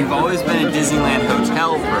 you've always been a Disneyland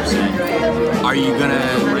hotel person. Are you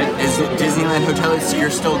is it Disneyland Hotel your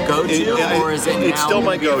still go-to, or is it It's still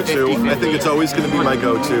my go-to. 50-50? I think it's always going to be my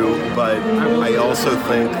go-to, but I also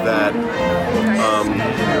think that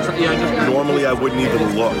normally I wouldn't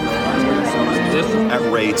even look at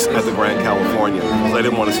rates at the Grand Californian because I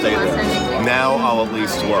didn't want to stay there. Now I'll at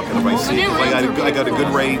least look, and if I see I got a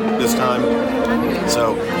good rate this time,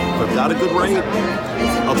 so if I've got a good rate,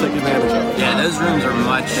 I'll take advantage of it. Yeah, those rooms are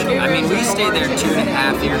much. I mean, we stayed there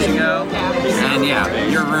 2.5 years ago, and yeah,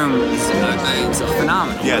 your room is it's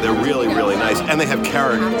phenomenal. Yeah, they're really, really nice, and they have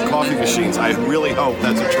carrot coffee machines. I really hope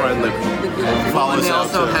that's a trend that follows They out.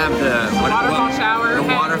 also have the Waterfall shower. The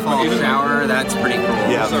waterfall shower. That's pretty cool.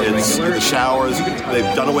 Yeah, it's the showers.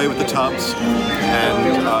 They've done away with the tubs,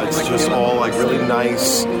 and it's just all like really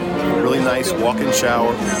nice walk-in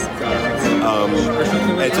shower.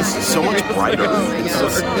 It's just so much brighter. It's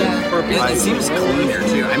just, it seems cleaner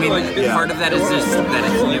too. I mean, part of that is just that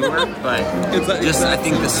it's newer, but just I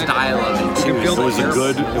think the style of it too.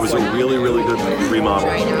 It was a really, really good remodel.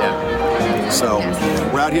 Yeah. So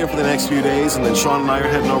we're out here for the next few days, and then Sean and I are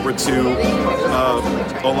heading over to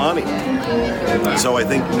Aulani. So I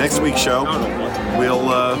think next week's show we'll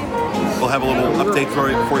have a little update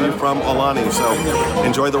for you from Aulani. So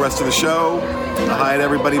enjoy the rest of the show. Hi to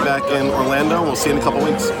everybody back in Orlando. We'll see you in a couple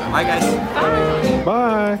weeks. Bye, guys.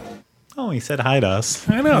 Bye. Oh, he said hi to us.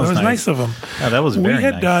 I know, it was nice of him. Yeah, that was very We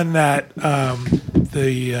had nice. done that,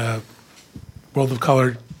 the World of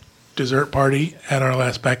Color dessert party at our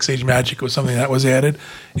last Backstage Magic. It was something that was added.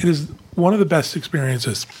 It is one of the best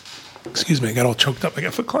experiences. Excuse me, I got all choked up. I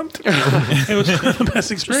got verklempt. It was one of the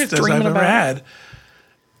best experiences I've ever had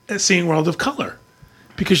at seeing World of Color,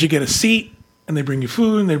 because you get a seat and they bring you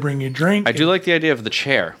food and they bring you drink. I do like the idea of the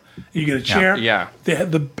chair. You get a chair. Yeah. They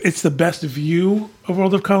had it's the best view of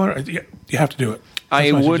World of Color. You have to do it.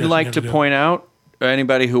 I would like to point out,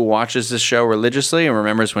 anybody who watches this show religiously and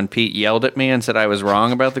remembers when Pete yelled at me and said I was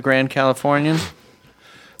wrong about the Grand Californian,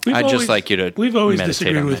 I'd just like you to We've always meditate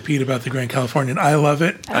disagreed on with that. Pete about the Grand Californian. I love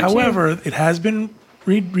it. However, it has been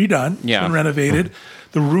redone. It's been renovated.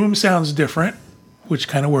 The room sounds different, which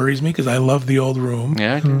kind of worries me because I love the old room.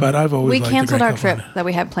 Yeah, I do. But I've always We liked canceled the our Grand trip Californian. that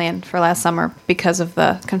we had planned for last summer because of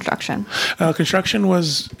the construction. Construction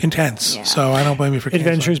was intense, so I don't blame you for canceling.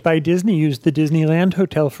 Adventures by Disney used the Disneyland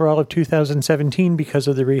Hotel for all of 2017 because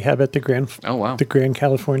of the rehab at the Grand. Oh, wow. The Grand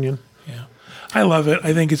Californian. I love it.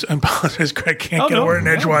 I think it's. I apologize, Greg. Can't get a word in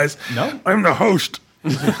edgewise. No. I'm the host.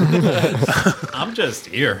 I'm just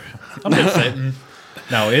here. I'm just sitting.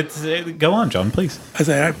 No, go on, John, please.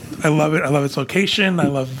 I love it. I love its location. I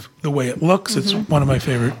love the way it looks. It's one of my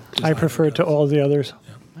favorite. I prefer it to all the others.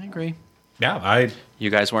 I agree. Yeah, You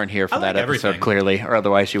guys weren't here for that episode, everything. clearly, or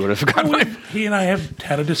otherwise you would have gotten He and I have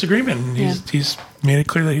had a disagreement, and he's made it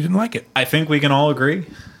clear that he didn't like it. I think we can all agree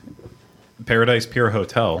Paradise Pier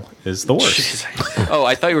Hotel is the worst. Oh,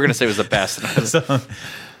 I thought you were going to say it was the best. So,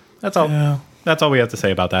 that's all. Yeah. That's all we have to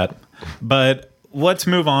say about that. But let's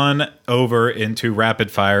move on over into rapid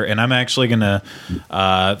fire, and I'm actually going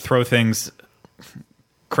to throw things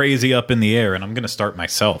crazy up in the air, and I'm going to start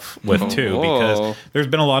myself with two because there's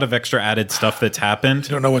been a lot of extra added stuff that's happened.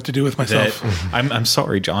 I don't know what to do with myself. I'm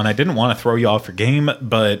sorry, John. I didn't want to throw you off your game,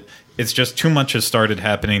 but it's just too much has started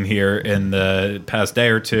happening here in the past day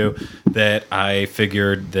or two that I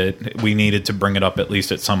figured that we needed to bring it up at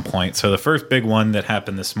least at some point. So the first big one that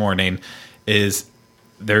happened this morning is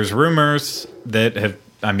there's rumors that have,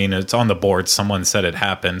 I mean, it's on the board. Someone said it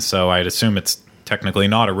happened, so I'd assume it's technically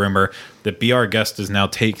not a rumor, that Be Our Guest is now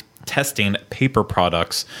testing paper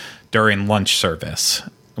products during lunch service,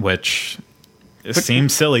 which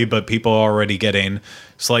seems silly, but people are already getting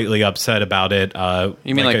slightly upset about it.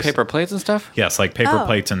 You mean like paper plates and stuff? Yes, like paper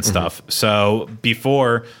plates and stuff. So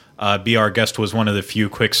before, Be Our Guest was one of the few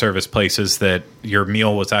quick service places that your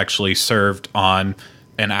meal was actually served on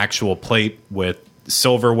an actual plate with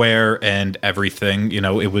silverware and everything. You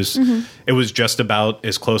know, it was just about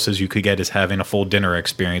as close as you could get as having a full dinner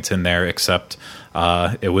experience in there, except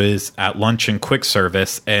it was at lunch and quick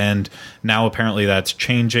service, and now apparently that's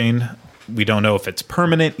changing. We don't know if it's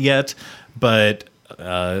permanent yet, but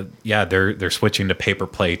they're switching to paper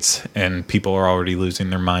plates, and people are already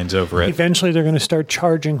losing their minds over it. Eventually they're going to start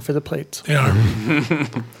charging for the plates. They are.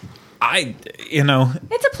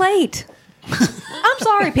 It's a plate. I'm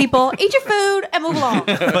sorry, people. Eat your food and move along.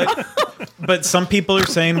 But some people are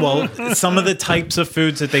saying, well, some of the types of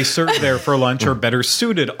foods that they serve there for lunch are better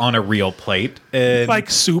suited on a real plate. Like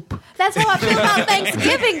soup. That's how I feel about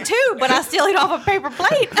Thanksgiving, too, but I still eat off a paper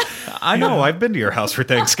plate. I know. I've been to your house for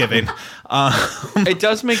Thanksgiving. It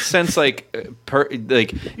does make sense, like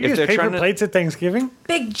if use they're paper trying plates at Thanksgiving?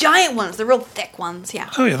 Big, giant ones. The real thick ones, yeah.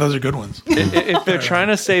 Oh, yeah, those are good ones. if they're trying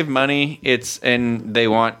to save money, and they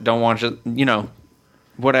don't want to,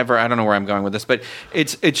 whatever. I don't know where I'm going with this, but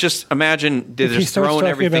it's just imagine they're just throwing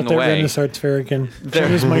everything about away. Their Renaissance fair again.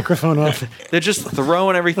 Turn his microphone off. They're just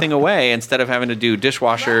throwing everything away instead of having to do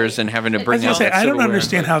dishwashers and having to bring out. I don't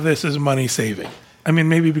understand how this is money saving. I mean,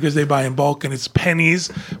 maybe because they buy in bulk and it's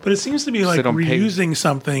pennies, but it seems to be like reusing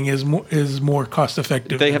something is more cost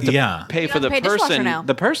effective. They have to pay for the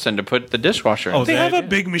person to put the dishwasher in. Oh, they have a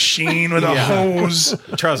big machine with a hose.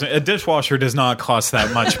 Trust me, a dishwasher does not cost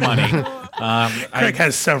that much money. Craig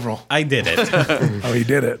has several. I did it. Oh, he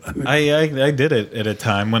did it. I did it at a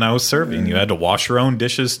time when I was serving. You had to wash your own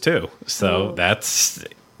dishes too. So that's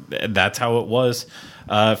how it was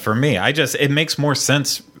for me. It makes more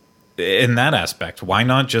sense in that aspect. Why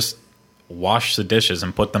not just wash the dishes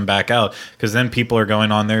and put them back out? Because then people are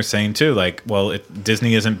going on there saying too, like, well,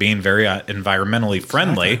 Disney isn't being very environmentally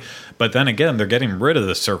friendly. Exactly. But then again, they're getting rid of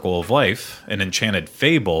the Circle of Life, an enchanted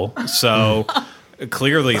fable. So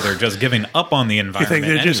clearly they're just giving up on the environment.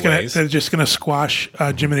 You think they're just gonna squash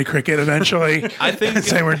Jiminy Cricket eventually? I think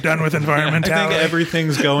say we're done with environmentality. I think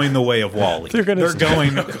everything's going the way of Wall-E. We're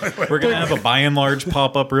gonna have a By and Large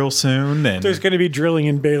pop up real soon, and there's going to be drilling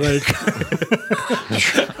in Bay Lake.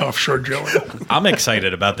 Offshore drilling. I'm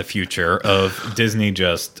excited about the future of Disney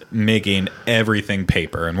just making everything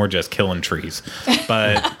paper, and we're just killing trees.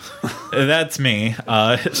 But that's me.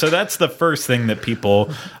 So that's the first thing that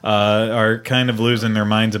people are kind of losing their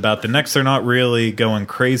minds about. The next, they're not really going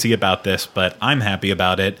crazy about this, but I'm happy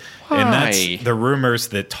about it. Why? And that's the rumors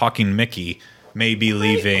that Talking Mickey may be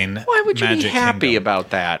leaving. Why would you Magic be happy Kingdom. About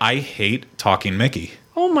that? I hate Talking Mickey.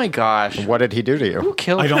 Oh my gosh! What did he do to you? Who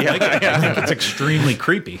killed I don't him? like it. I think it's extremely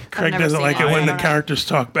creepy. Craig doesn't like it when the characters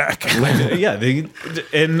talk back.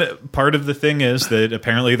 And part of the thing is that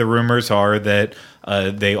apparently the rumors are that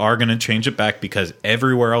they are going to change it back because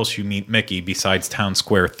everywhere else you meet Mickey besides Town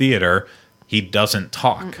Square Theater, he doesn't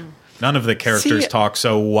talk. None of the characters talk.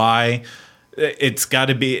 So why? It's got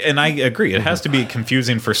to be, and I agree, it has to be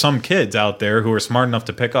confusing for some kids out there who are smart enough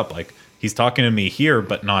to pick up, like, he's talking to me here,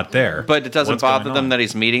 but not there. But it doesn't bother them that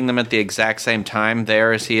he's meeting them at the exact same time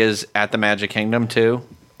there as he is at the Magic Kingdom, too?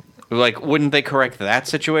 Like, wouldn't they correct that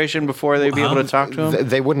situation before they'd be able to talk to him?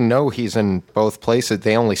 They wouldn't know he's in both places.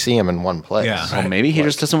 They only see him in one place. Yeah. Well, maybe he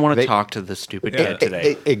just doesn't want to talk to this stupid kid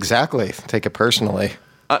today. Exactly. Take it personally.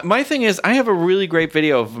 My thing is, I have a really great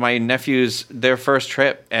video of my nephews, their first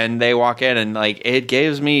trip, and they walk in, and like it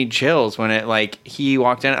gives me chills when he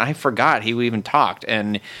walked in. I forgot he even talked,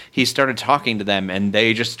 and he started talking to them, and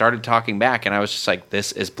they just started talking back, and I was just like,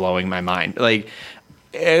 this is blowing my mind. Like,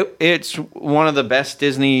 it's one of the best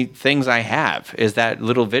Disney things I have is that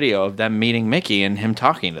little video of them meeting Mickey and him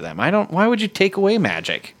talking to them. Why would you take away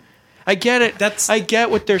magic? I get it. I get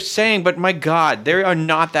what they're saying, but my God, they are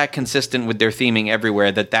not that consistent with their theming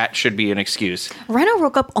everywhere that should be an excuse. Rhino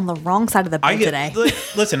woke up on the wrong side of the bed today.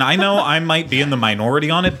 Listen, I know I might be in the minority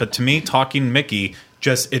on it, but to me, talking Mickey,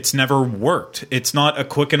 it's never worked. It's not a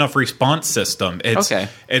quick enough response system.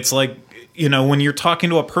 It's like, when you're talking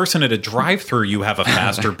to a person at a drive-thru, you have a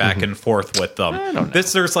faster back and forth with them. I don't know.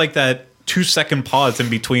 There's like that 2-second pause in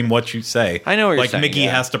between what you say. I know what you're saying. Like Mickey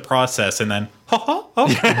has to process and then,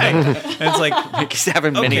 okay. And it's like Mickey's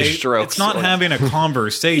having mini strokes. It's not having a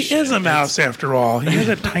conversation. He is a mouse after all. He has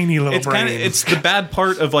a tiny little brain. It's the bad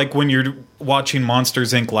part of like when you're watching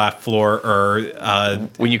Monsters Inc. Laugh Floor or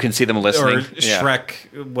when you can see them listening. Or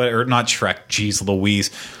Shrek, or not Shrek, geez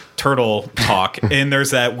Louise, Turtle Talk. And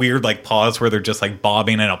there's that weird like pause where they're just like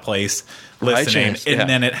bobbing in a place listening. And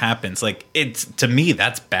then it happens. Like to me,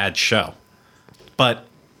 that's bad show. But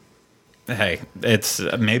hey, it's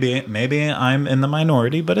maybe I'm in the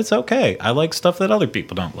minority, but it's okay. I like stuff that other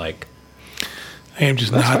people don't like. I am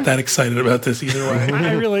just not that excited about this either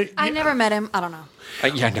way. I never met him. I don't know. I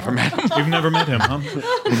never met him. You've never met him,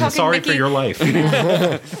 huh? Sorry Mickey. for your life.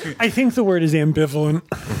 I think the word is ambivalent.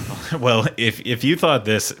 Well, if you thought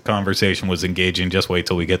this conversation was engaging, just wait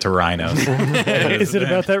till we get to rhinos. Is it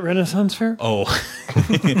about that Renaissance fair? Oh,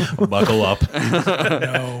 buckle up.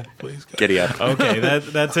 No, please. God. Giddy up. Okay,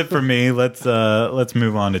 that's it for me. Let's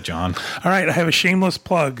move on to John. All right, I have a shameless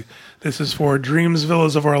plug. This is for Dreams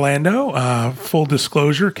Villas of Orlando. Full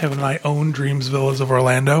disclosure, Kevin and I own Dreams Villas of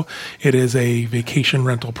Orlando. It is a vacation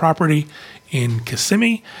rental property in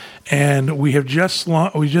Kissimmee, and we have just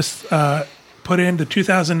put in the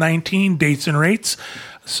 2019 dates and rates.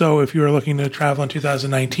 So if you are looking to travel in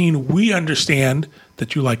 2019, we understand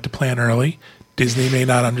that you like to plan early. Disney may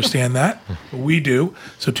not understand that, but we do.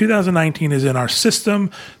 So 2019 is in our system.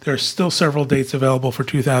 There are still several dates available for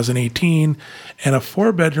 2018, and a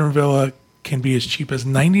 4-bedroom villa can be as cheap as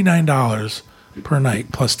 $99 per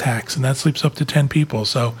night plus tax, and that sleeps up to 10 people.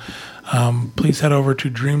 So please head over to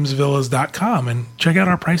dreamsvillas.com and check out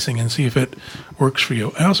our pricing and see if it works for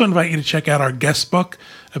you. I also invite you to check out our guest book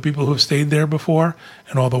of people who have stayed there before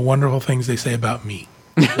and all the wonderful things they say about me.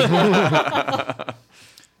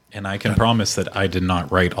 And I can promise that I did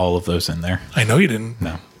not write all of those in there. I know you didn't.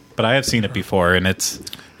 No. But I have seen it before, and it's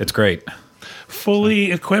great.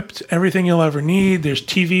 Fully equipped, everything you'll ever need. There's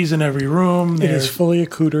TVs in every room. It is fully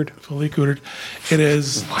accoutered. Fully accoutered. It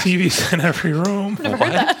is TVs in every room. Never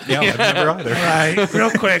heard that. Yeah, I've never either. All right,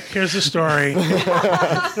 real quick, here's the story.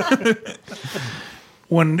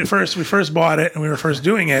 When we first bought it and we were first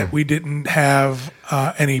doing it, we didn't have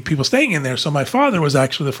any people staying in there. So my father was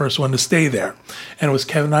actually the first one to stay there. And it was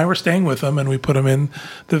Kevin and I were staying with him, and we put him in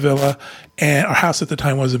the villa. And our house at the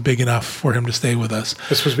time wasn't big enough for him to stay with us.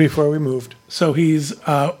 This was before we moved. So he's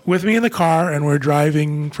with me in the car, and we're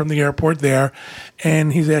driving from the airport there.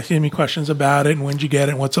 And he's asking me questions about it, and when'd you get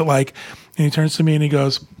it, and what's it like? And he turns to me and he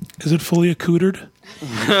goes, "Is it fully accoutered?"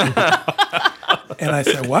 And I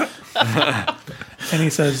said, "What?" And he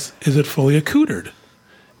says, "Is it fully accoutered?"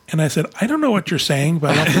 And I said, "I don't know what you're saying,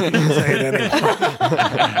 but I don't think you can say it anymore."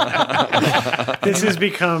 This has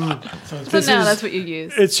become... So now that's what you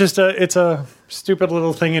use. It's just a stupid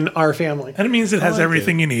little thing in our family. And it means it has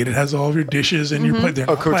everything you need. It has all of your dishes and your plate. They're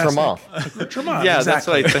not Accoutrement. plastic. Accoutrement. Yeah,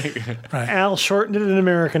 exactly. that's what I think. Right. Al shortened it and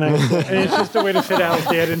Americanized it. And it's just a way to fit Al's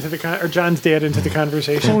dad into or John's dad into the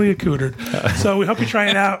conversation. Fully accoutered. So we hope you try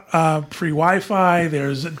it out. Free Wi-Fi.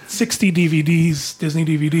 There's 60 DVDs, Disney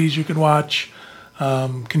DVDs you can watch.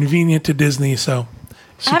 Convenient to Disney, so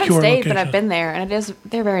secure I haven't stayed, location. but I've been there, and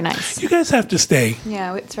they're very nice. You guys have to stay.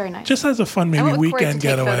 Yeah, it's very nice. Just as a fun I maybe went with Corey weekend to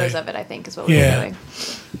take getaway. photos of it, I think, is what we were doing.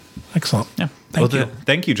 Excellent. Yeah. Thank you.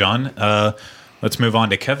 Thank you, John. Let's move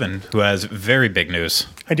on to Kevin, who has very big news.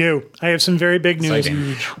 I do. I have some very big news.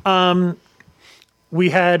 Exciting.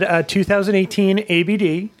 We had 2018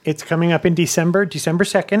 ABD. It's coming up in December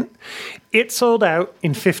 2nd. It sold out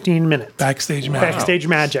in 15 minutes. Backstage magic. Backstage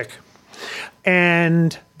magic.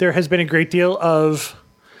 And there has been a great deal of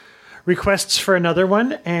requests for another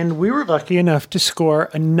one, and we were lucky enough to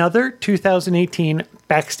score another 2018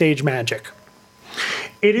 Backstage Magic.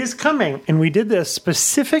 It is coming, and we did this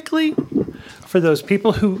specifically for those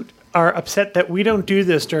people who are upset that we don't do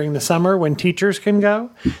this during the summer when teachers can go.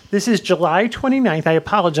 This is July 29th. I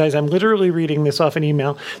apologize. I'm literally reading this off an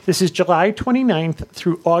email. This is July 29th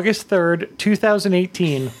through August 3rd,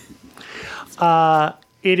 2018.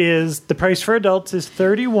 It is, the price for adults is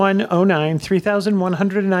 $3,109,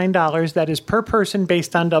 $3,109. That is per person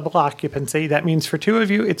based on double occupancy. That means for two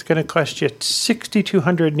of you, it's going to cost you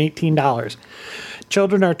 $6,218.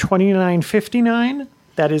 Children are $29.59.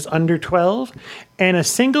 That is under 12, and a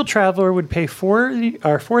single traveler would pay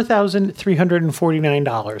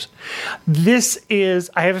 $4,349. This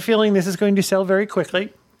is, I have a feeling this is going to sell very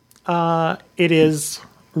quickly. It is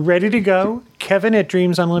ready to go. Kevin at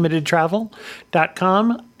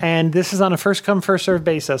dreamsunlimitedtravel.com, and this is on a first-come, first-served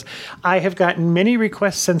basis. I have gotten many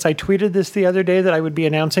requests since I tweeted this the other day that I would be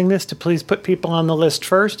announcing this to please put people on the list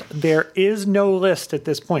first. There is no list at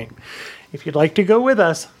this point. If you'd like to go with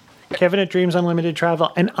us, Kevin at Dreams Unlimited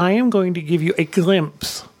Travel, and I am going to give you a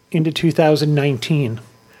glimpse into 2019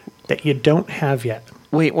 that you don't have yet.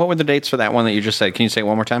 Wait, what were the dates for that one that you just said? Can you say it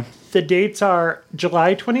one more time? The dates are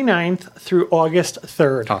July 29th through August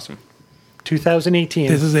 3rd. Awesome. 2018.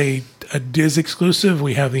 This is a Diz exclusive.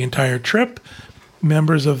 We have the entire trip.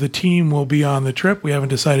 Members of the team will be on the trip. We haven't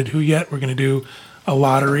decided who yet. We're going to do a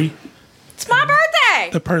lottery. It's my birthday!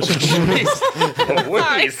 The person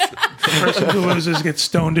who loses gets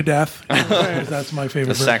stoned to death. That's my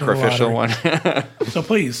favorite. The sacrificial one. So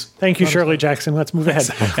please. Thank you, Shirley Jackson. Let's move ahead.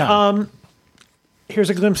 Here's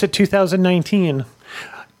a glimpse at 2019.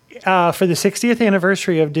 For the 60th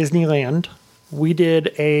anniversary of Disneyland, we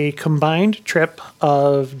did a combined trip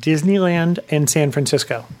of Disneyland and San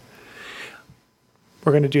Francisco.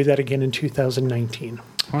 We're going to do that again in 2019.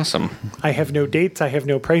 Awesome. I have no dates. I have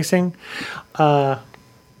no pricing.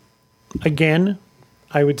 Again,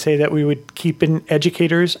 I would say that we would keep in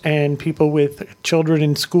educators and people with children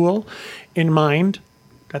in school in mind.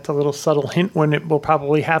 That's a little subtle hint when it will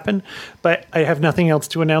probably happen. But I have nothing else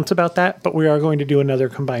to announce about that. But we are going to do another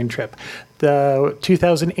combined trip. The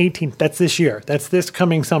 2018, that's this year. That's this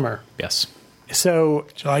coming summer. Yes. July So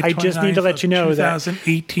I just need to let you know that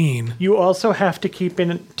 2018. you also have to keep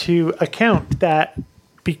into account that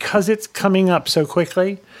because it's coming up so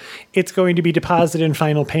quickly, it's going to be deposited in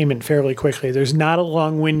final payment fairly quickly. There's not a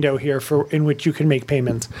long window here in which you can make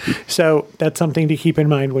payments. So that's something to keep in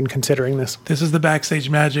mind when considering this. This is the backstage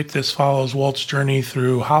magic. This follows Walt's journey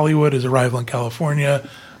through Hollywood, his arrival in California,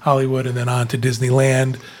 Hollywood, and then on to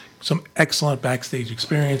Disneyland. Some excellent backstage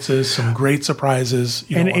experiences, some great surprises.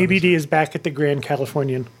 And ABD is back at the Grand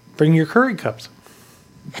Californian. Bring your curry cups.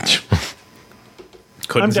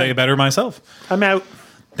 Couldn't say it better myself. I'm out.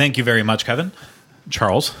 Thank you very much, Kevin.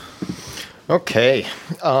 Charles? Okay,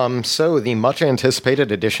 so the much-anticipated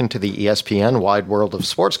addition to the ESPN Wide World of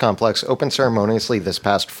Sports complex opened ceremoniously this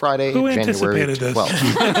past Friday, Who January anticipated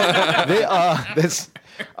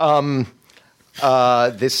 12th.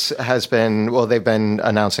 This has been, well, they've been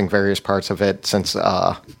announcing various parts of it since,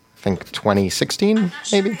 I think, 2016,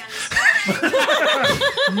 maybe?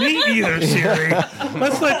 Me either, Siri.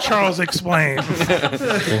 Let's let Charles explain.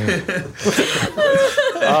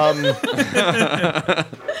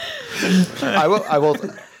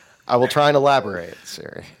 I will try and elaborate,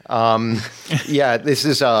 Siri. Yeah, this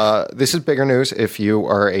is bigger news if you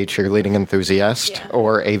are a cheerleading enthusiast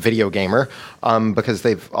or a video gamer, because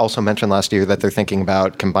they've also mentioned last year that they're thinking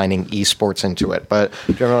about combining esports into it. But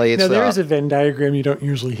generally, it's there is a Venn diagram you don't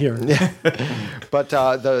usually hear. But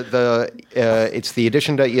it's the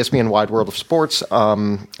addition to ESPN Wide World of Sports,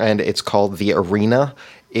 and it's called the Arena.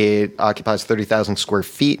 It occupies 30,000 square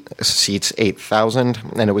feet, seats 8,000,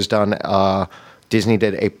 and it was done. Disney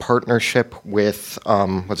did a partnership with,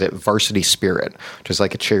 Varsity Spirit, which is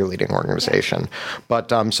like a cheerleading organization.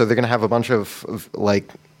 But so they're going to have a bunch of like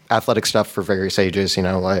athletic stuff for various ages,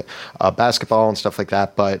 like basketball and stuff like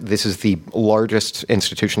that. But this is the largest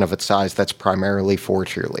institution of its size that's primarily for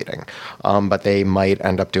cheerleading. But they might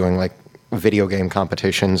end up doing like video game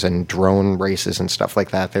competitions and drone races and stuff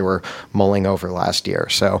like that they were mulling over last year.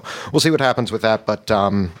 So we'll see what happens with that. But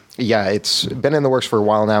yeah, it's been in the works for a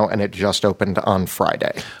while now, and it just opened on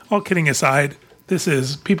Friday. All kidding aside,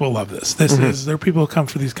 people love this. There are people who come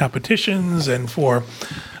for these competitions and for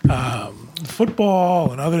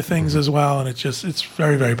football and other things as well. And it's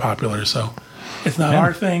very, very popular. So it's not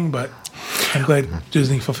our thing, but I'm glad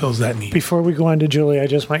Disney fulfills that need. Before we go on to Julie, I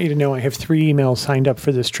just want you to know I have 3 emails signed up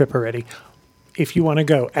for this trip already. If you want to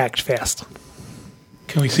go, act fast.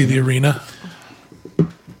 Can we see the arena?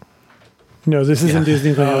 No, this isn't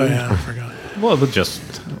Disneyland. Oh, yeah, I forgot. Well, we'll just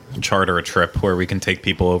charter a trip where we can take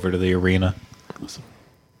people over to the arena.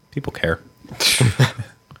 People care.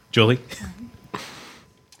 Julie?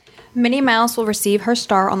 Minnie Mouse will receive her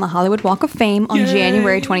star on the Hollywood Walk of Fame on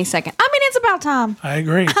January 22nd. I mean, it's about time. I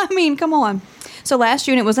agree. I mean, come on. So last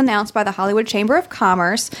June, it was announced by the Hollywood Chamber of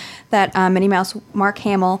Commerce that Minnie Mouse, Mark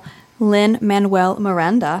Hamill, Lin-Manuel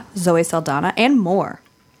Miranda, Zoe Saldana, and more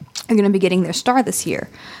are going to be getting their star this year.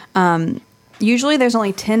 Usually, there's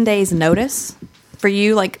only 10 days notice for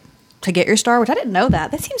you, to get your star, which I didn't know that.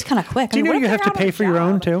 That seems kind of quick. Do you know you have to pay for your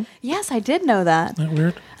own, too? Yes, I did know that. Isn't that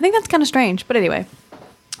weird? I think that's kind of strange. But anyway,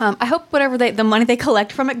 I hope whatever the money they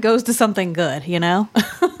collect from it goes to something good,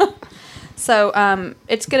 So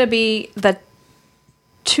it's going to be the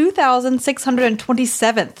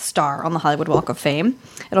 2,627th star on the Hollywood Walk of Fame.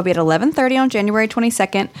 It'll be at 11:30 on January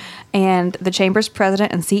 22nd, and the Chamber's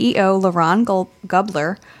president and CEO, Laron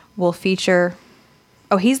Gubler, will feature...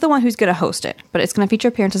 Oh, he's the one who's going to host it, but it's going to feature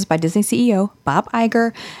appearances by Disney CEO Bob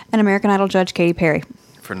Iger and American Idol judge Katy Perry.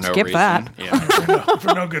 For no Skip reason. that. Yeah.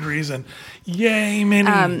 For no good reason. Yay,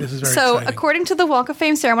 Minnie. This is very exciting. According to the Walk of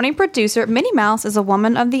Fame ceremony producer, Minnie Mouse is a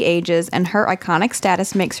woman of the ages, and her iconic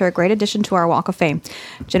status makes her a great addition to our Walk of Fame.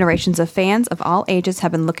 Generations of fans of all ages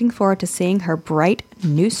have been looking forward to seeing her bright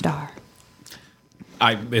new star.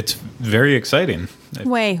 It's very exciting.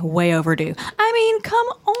 Way overdue. I mean, come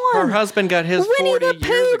on. Her husband got his Winnie 40 the years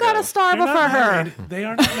Pooh got ago. a star They're before not her. married. They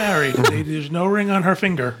are not married. There's no ring on her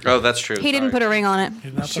finger. Oh, that's true. He didn't put a ring on it.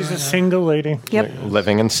 She's a single lady. Yep.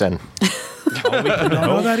 Living in sin. I don't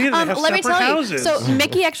know that either. They have Let me separate tell houses. you. So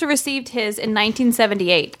Mickey actually received his in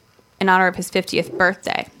 1978 in honor of his 50th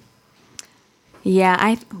birthday.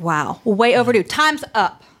 Yeah, wow. Way overdue. Time's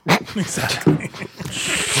up. Exactly.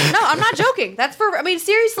 No, I'm not joking. That's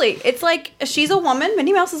seriously. It's like she's a woman.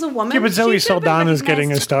 Minnie Mouse is a woman. Yeah, but Zoe She should have been Saldana's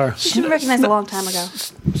getting a recognized- star. She should have been recognized a long time ago.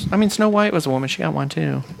 I mean, Snow White was a woman. She got one,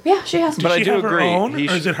 too. Yeah, she has to. But Does I she do have agree. her own, He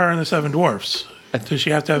or is it her and the Seven Dwarfs? Does she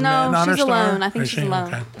have to have No, men on her she's star? alone. I think Or is she's she-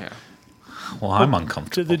 alone. okay. Well, I'm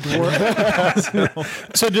uncomfortable. Did the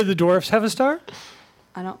dwarf? So did the dwarfs have a star?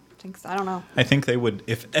 I don't think so. I don't know. I think they would,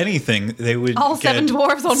 if anything, they would All get seven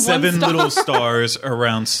dwarves on one seven star. little stars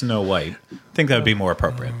around Snow White. I think that would be more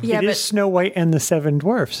appropriate. Yeah, It but is Snow White and the Seven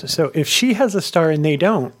Dwarfs. So if she has a star and they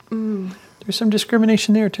don't, there's some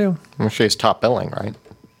discrimination there too. Well, she's top billing, right?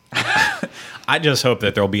 I just hope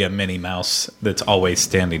that there'll be a Minnie Mouse that's always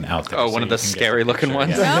standing out there. Oh, so one of you the can get scary-looking picture.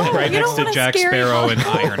 ones? Yeah. No, right you next don't to want a Jack scary Sparrow one. and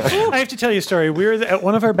Iron Man. I have to tell you a story. We were at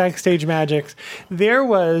one of our backstage magics. There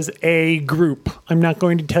was a group. I'm not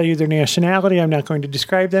going to tell you their nationality. I'm not going to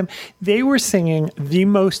describe them. They were singing the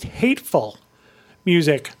most hateful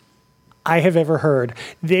music I have ever heard.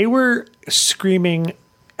 They were screaming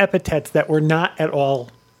epithets that were not at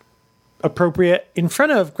all appropriate in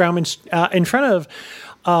front of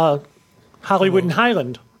Hollywood and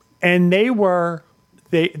Highland, and they were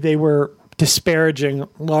disparaging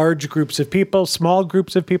large groups of people, small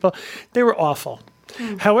groups of people. They were awful.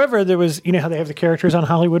 However, there was, how they have the characters on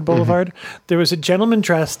Hollywood Boulevard? There was a gentleman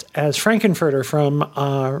dressed as Frankenfurter from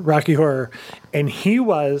Rocky Horror, and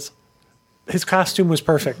his costume was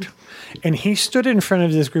perfect. And he stood in front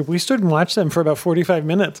of this group. We stood and watched them for about 45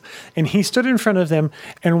 minutes, and he stood in front of them,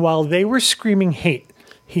 and while they were screaming hate,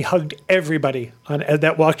 he hugged everybody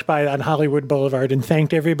that walked by on Hollywood Boulevard and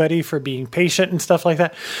thanked everybody for being patient and stuff like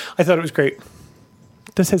that. I thought it was great.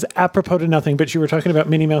 This is apropos to nothing, but you were talking about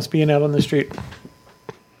Minnie Mouse being out on the street.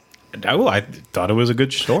 Oh, I thought it was a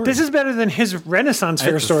good story. This is better than his Renaissance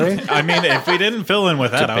Fair story. I mean, if we didn't fill in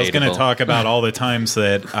with that, I was going to Debatable. talk about all the times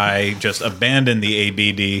that I just abandoned the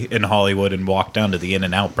ABD in Hollywood and walked down to the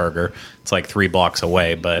In-N-Out Burger. It's like 3 blocks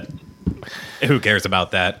away, but who cares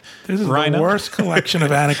about that? This is Rhino? the worst collection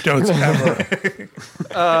of anecdotes ever.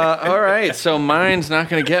 All right, so mine's not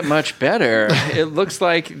going to get much better. It looks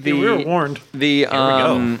like we were warned. The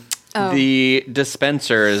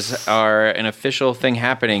dispensers are an official thing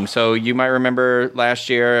happening. So you might remember last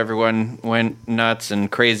year, everyone went nuts and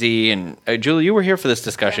crazy. And Julie, you were here for this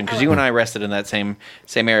discussion because you and I rested in that same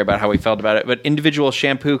area about how we felt about it. But individual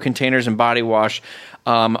shampoo containers and body wash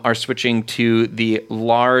are switching to the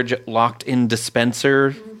large locked-in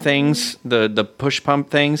dispenser things, the push pump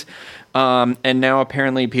things. And now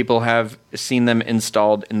apparently people have seen them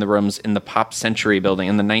installed in the rooms in the Pop Century building,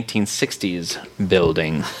 in the 1960s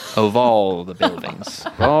building of all the buildings,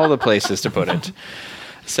 of all the places to put it.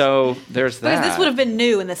 So there's that. Because this would have been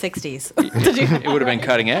new in the 60s. It would have been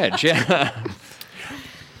cutting edge, yeah.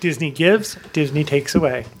 Disney gives, Disney takes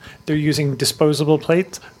away. They're using disposable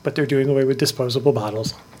plates, but they're doing away with disposable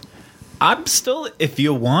bottles. I'm still, if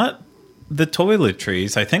you want the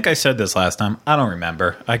toiletries, I think I said this last time. I don't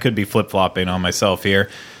remember. I could be flip-flopping on myself here.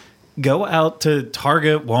 Go out to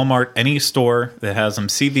Target, Walmart, any store that has them,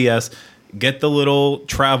 CVS, get the little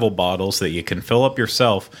travel bottles that you can fill up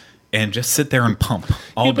yourself, and just sit there and pump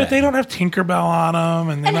all day. But they don't have Tinkerbell on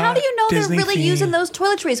them. And how do you know Disney they're really themed. using those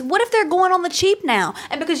toiletries? What if they're going on the cheap now?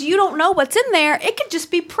 And because you don't know what's in there, it could just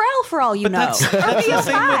be Prel for all you know. That's or the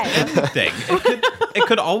same VO5. with anything. It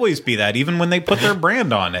could always be that, even when they put their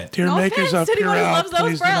brand on it. Dear No makers offense of to anyone who Purell, loves those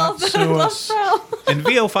please do not Prels. sue Loves us. Prel. And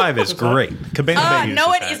VO5 is great. Cabana Bay uses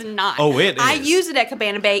No, it that. is not. Oh, it is. I use it at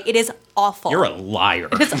Cabana Bay. It is awful. You're a liar.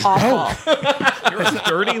 It's awful. You're a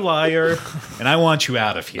dirty liar, and I want you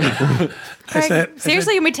out of here.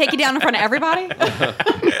 Seriously, you want me to take you down in front of everybody?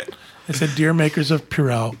 I said, dear makers of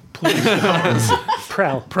Purell, please don't.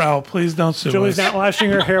 Prel. Prel, please don't sue Julie's us. not washing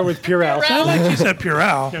her hair with Purell. I like you said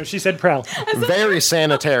Purell. No, she said Prel. Very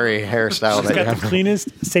sanitary hairstyle. She's that you got the have.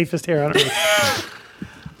 cleanest, safest hair on earth.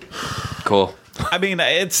 Cool. I mean,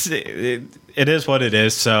 it is what it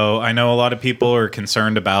is. So I know a lot of people are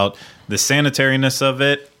concerned about the sanitariness of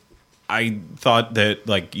it. I thought that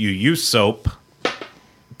like you use soap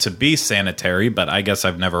to be sanitary, but I guess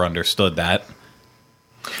I've never understood that.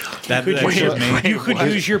 That should mean You could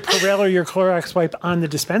use your Prel or your Clorox wipe on the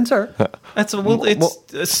dispenser.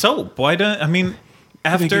 it's soap. Why don't I mean?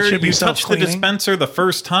 think it After should be you touch the self-cleaning? dispenser the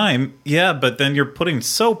first time, yeah, but then you're putting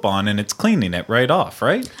soap on and it's cleaning it right off,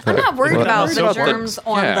 right? I'm not worried about the soap germs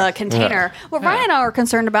on Yeah. the container. What Ryan and I are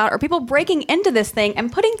concerned about are people breaking into this thing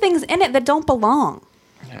and putting things in it that don't belong.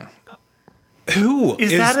 Who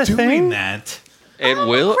Is that a doing thing? that? It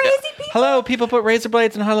will. crazy people. Hello, people put razor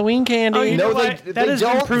blades in Halloween candy. Oh, you know No, they- what? they That has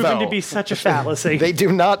been don't, proven to though. be such a fallacy. They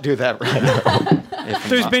do not do that right now.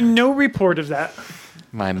 There's been no report of that.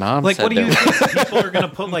 My mom Like, said what do you that. think? People are going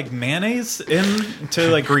to put like mayonnaise in to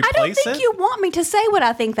like I replace don't think it? you want me to say what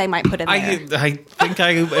I think they might put in there. I think I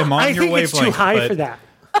am on I your think wavelength. it's too high but for that.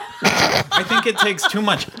 I think it takes too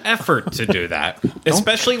much effort to do that,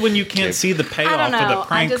 especially when you can't see the payoff know. of the I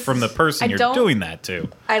prank just- from the person I you're don't- doing that to.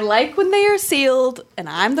 I like when they are sealed, and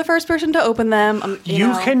I'm the first person to open them. You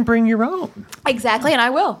know. can bring your own. Exactly, and I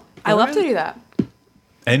will. I love to do that.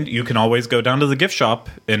 And you can always go down to the gift shop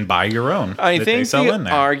and buy your own. I that they think sell the in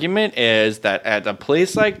there. argument is that at a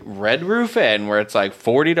place like Red Roof Inn, where it's like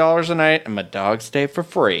 $40 a night and my dogs stay for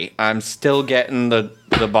free, I'm still getting the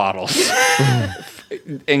bottles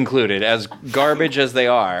included, as garbage as they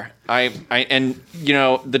are. And you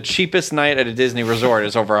know, the cheapest night at a Disney resort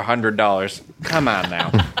is over $100. Come on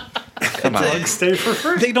now. Come on. Stay for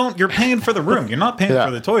free. They don't. You're paying for the room. You're not paying Yeah.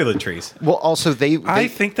 for the toiletries. Well, also I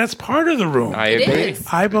think that's part of the room. I It agree. is.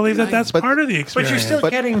 I believe that that's part of the But experience. you're still But-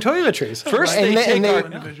 getting toiletries. First, And they they- take and they- our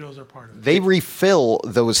individuals are part of it. they refill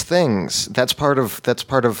those things. That's part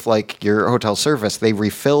of like your hotel service. They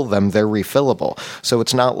refill them. They're refillable. So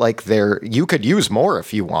it's not like you could use more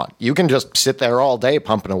if you want. You can just sit there all day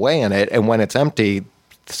pumping away in it, and when it's empty,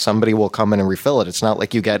 somebody will come in and refill it. It's not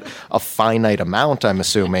like you get a finite amount, I'm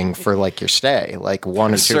assuming, for like your stay, like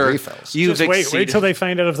one or two Sir, refills. you've Just wait exceeded. till they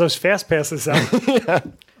find out if those fast passes out.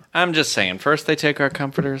 I'm just saying. First they take our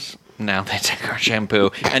comforters, now they take our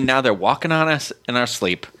shampoo, and now they're walking on us in our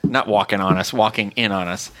sleep. Not walking on us, walking in on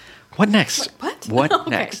us. What next? What? What Okay.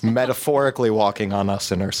 next? Metaphorically walking on us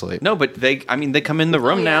in our sleep. No, but they come in the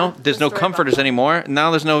room Oh, yeah. now. There's no That's right about comforters that. anymore.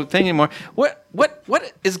 Now there's no thing anymore. What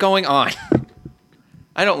is going on?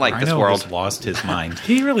 I don't like this Rhino world. has lost his mind.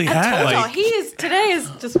 He really has. Oh, today is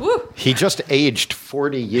just woo. He just aged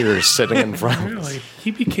 40 years sitting in front of us. Really,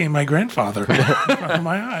 he became my grandfather in front of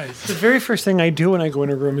my eyes. The very first thing I do when I go in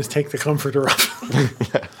a room is take the comforter off.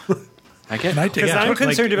 I get And I take Because I'm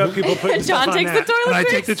concerned about people putting stuff John on takes the that. and I toiletries.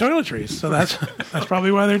 take the toiletries. So that's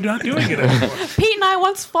probably why they're not doing it anymore. Pete and I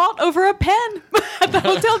once fought over a pen at the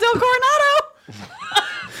Hotel del Coronado.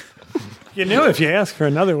 You know, if you ask for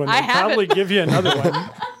another one, I they'll have probably it. give you another one.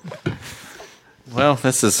 Well,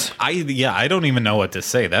 this is I don't even know what to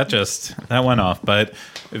say. That went off. But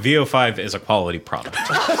VO5 is a quality product.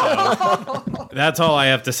 So that's all I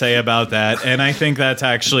have to say about that. And I think that's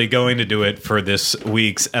actually going to do it for this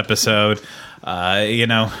week's episode.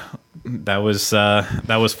 That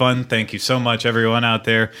was fun. Thank you so much, everyone out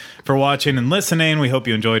there, for watching and listening. We hope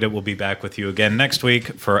you enjoyed it. We'll be back with you again next week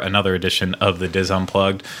for another edition of the Diz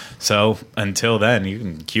Unplugged. So until then, you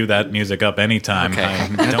can cue that music up anytime. Okay.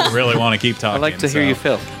 I don't really want to keep talking. I'd like to hear so you,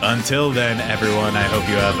 Phil. Until then, everyone, I hope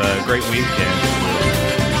you have a great week and we'll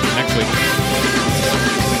see you next week.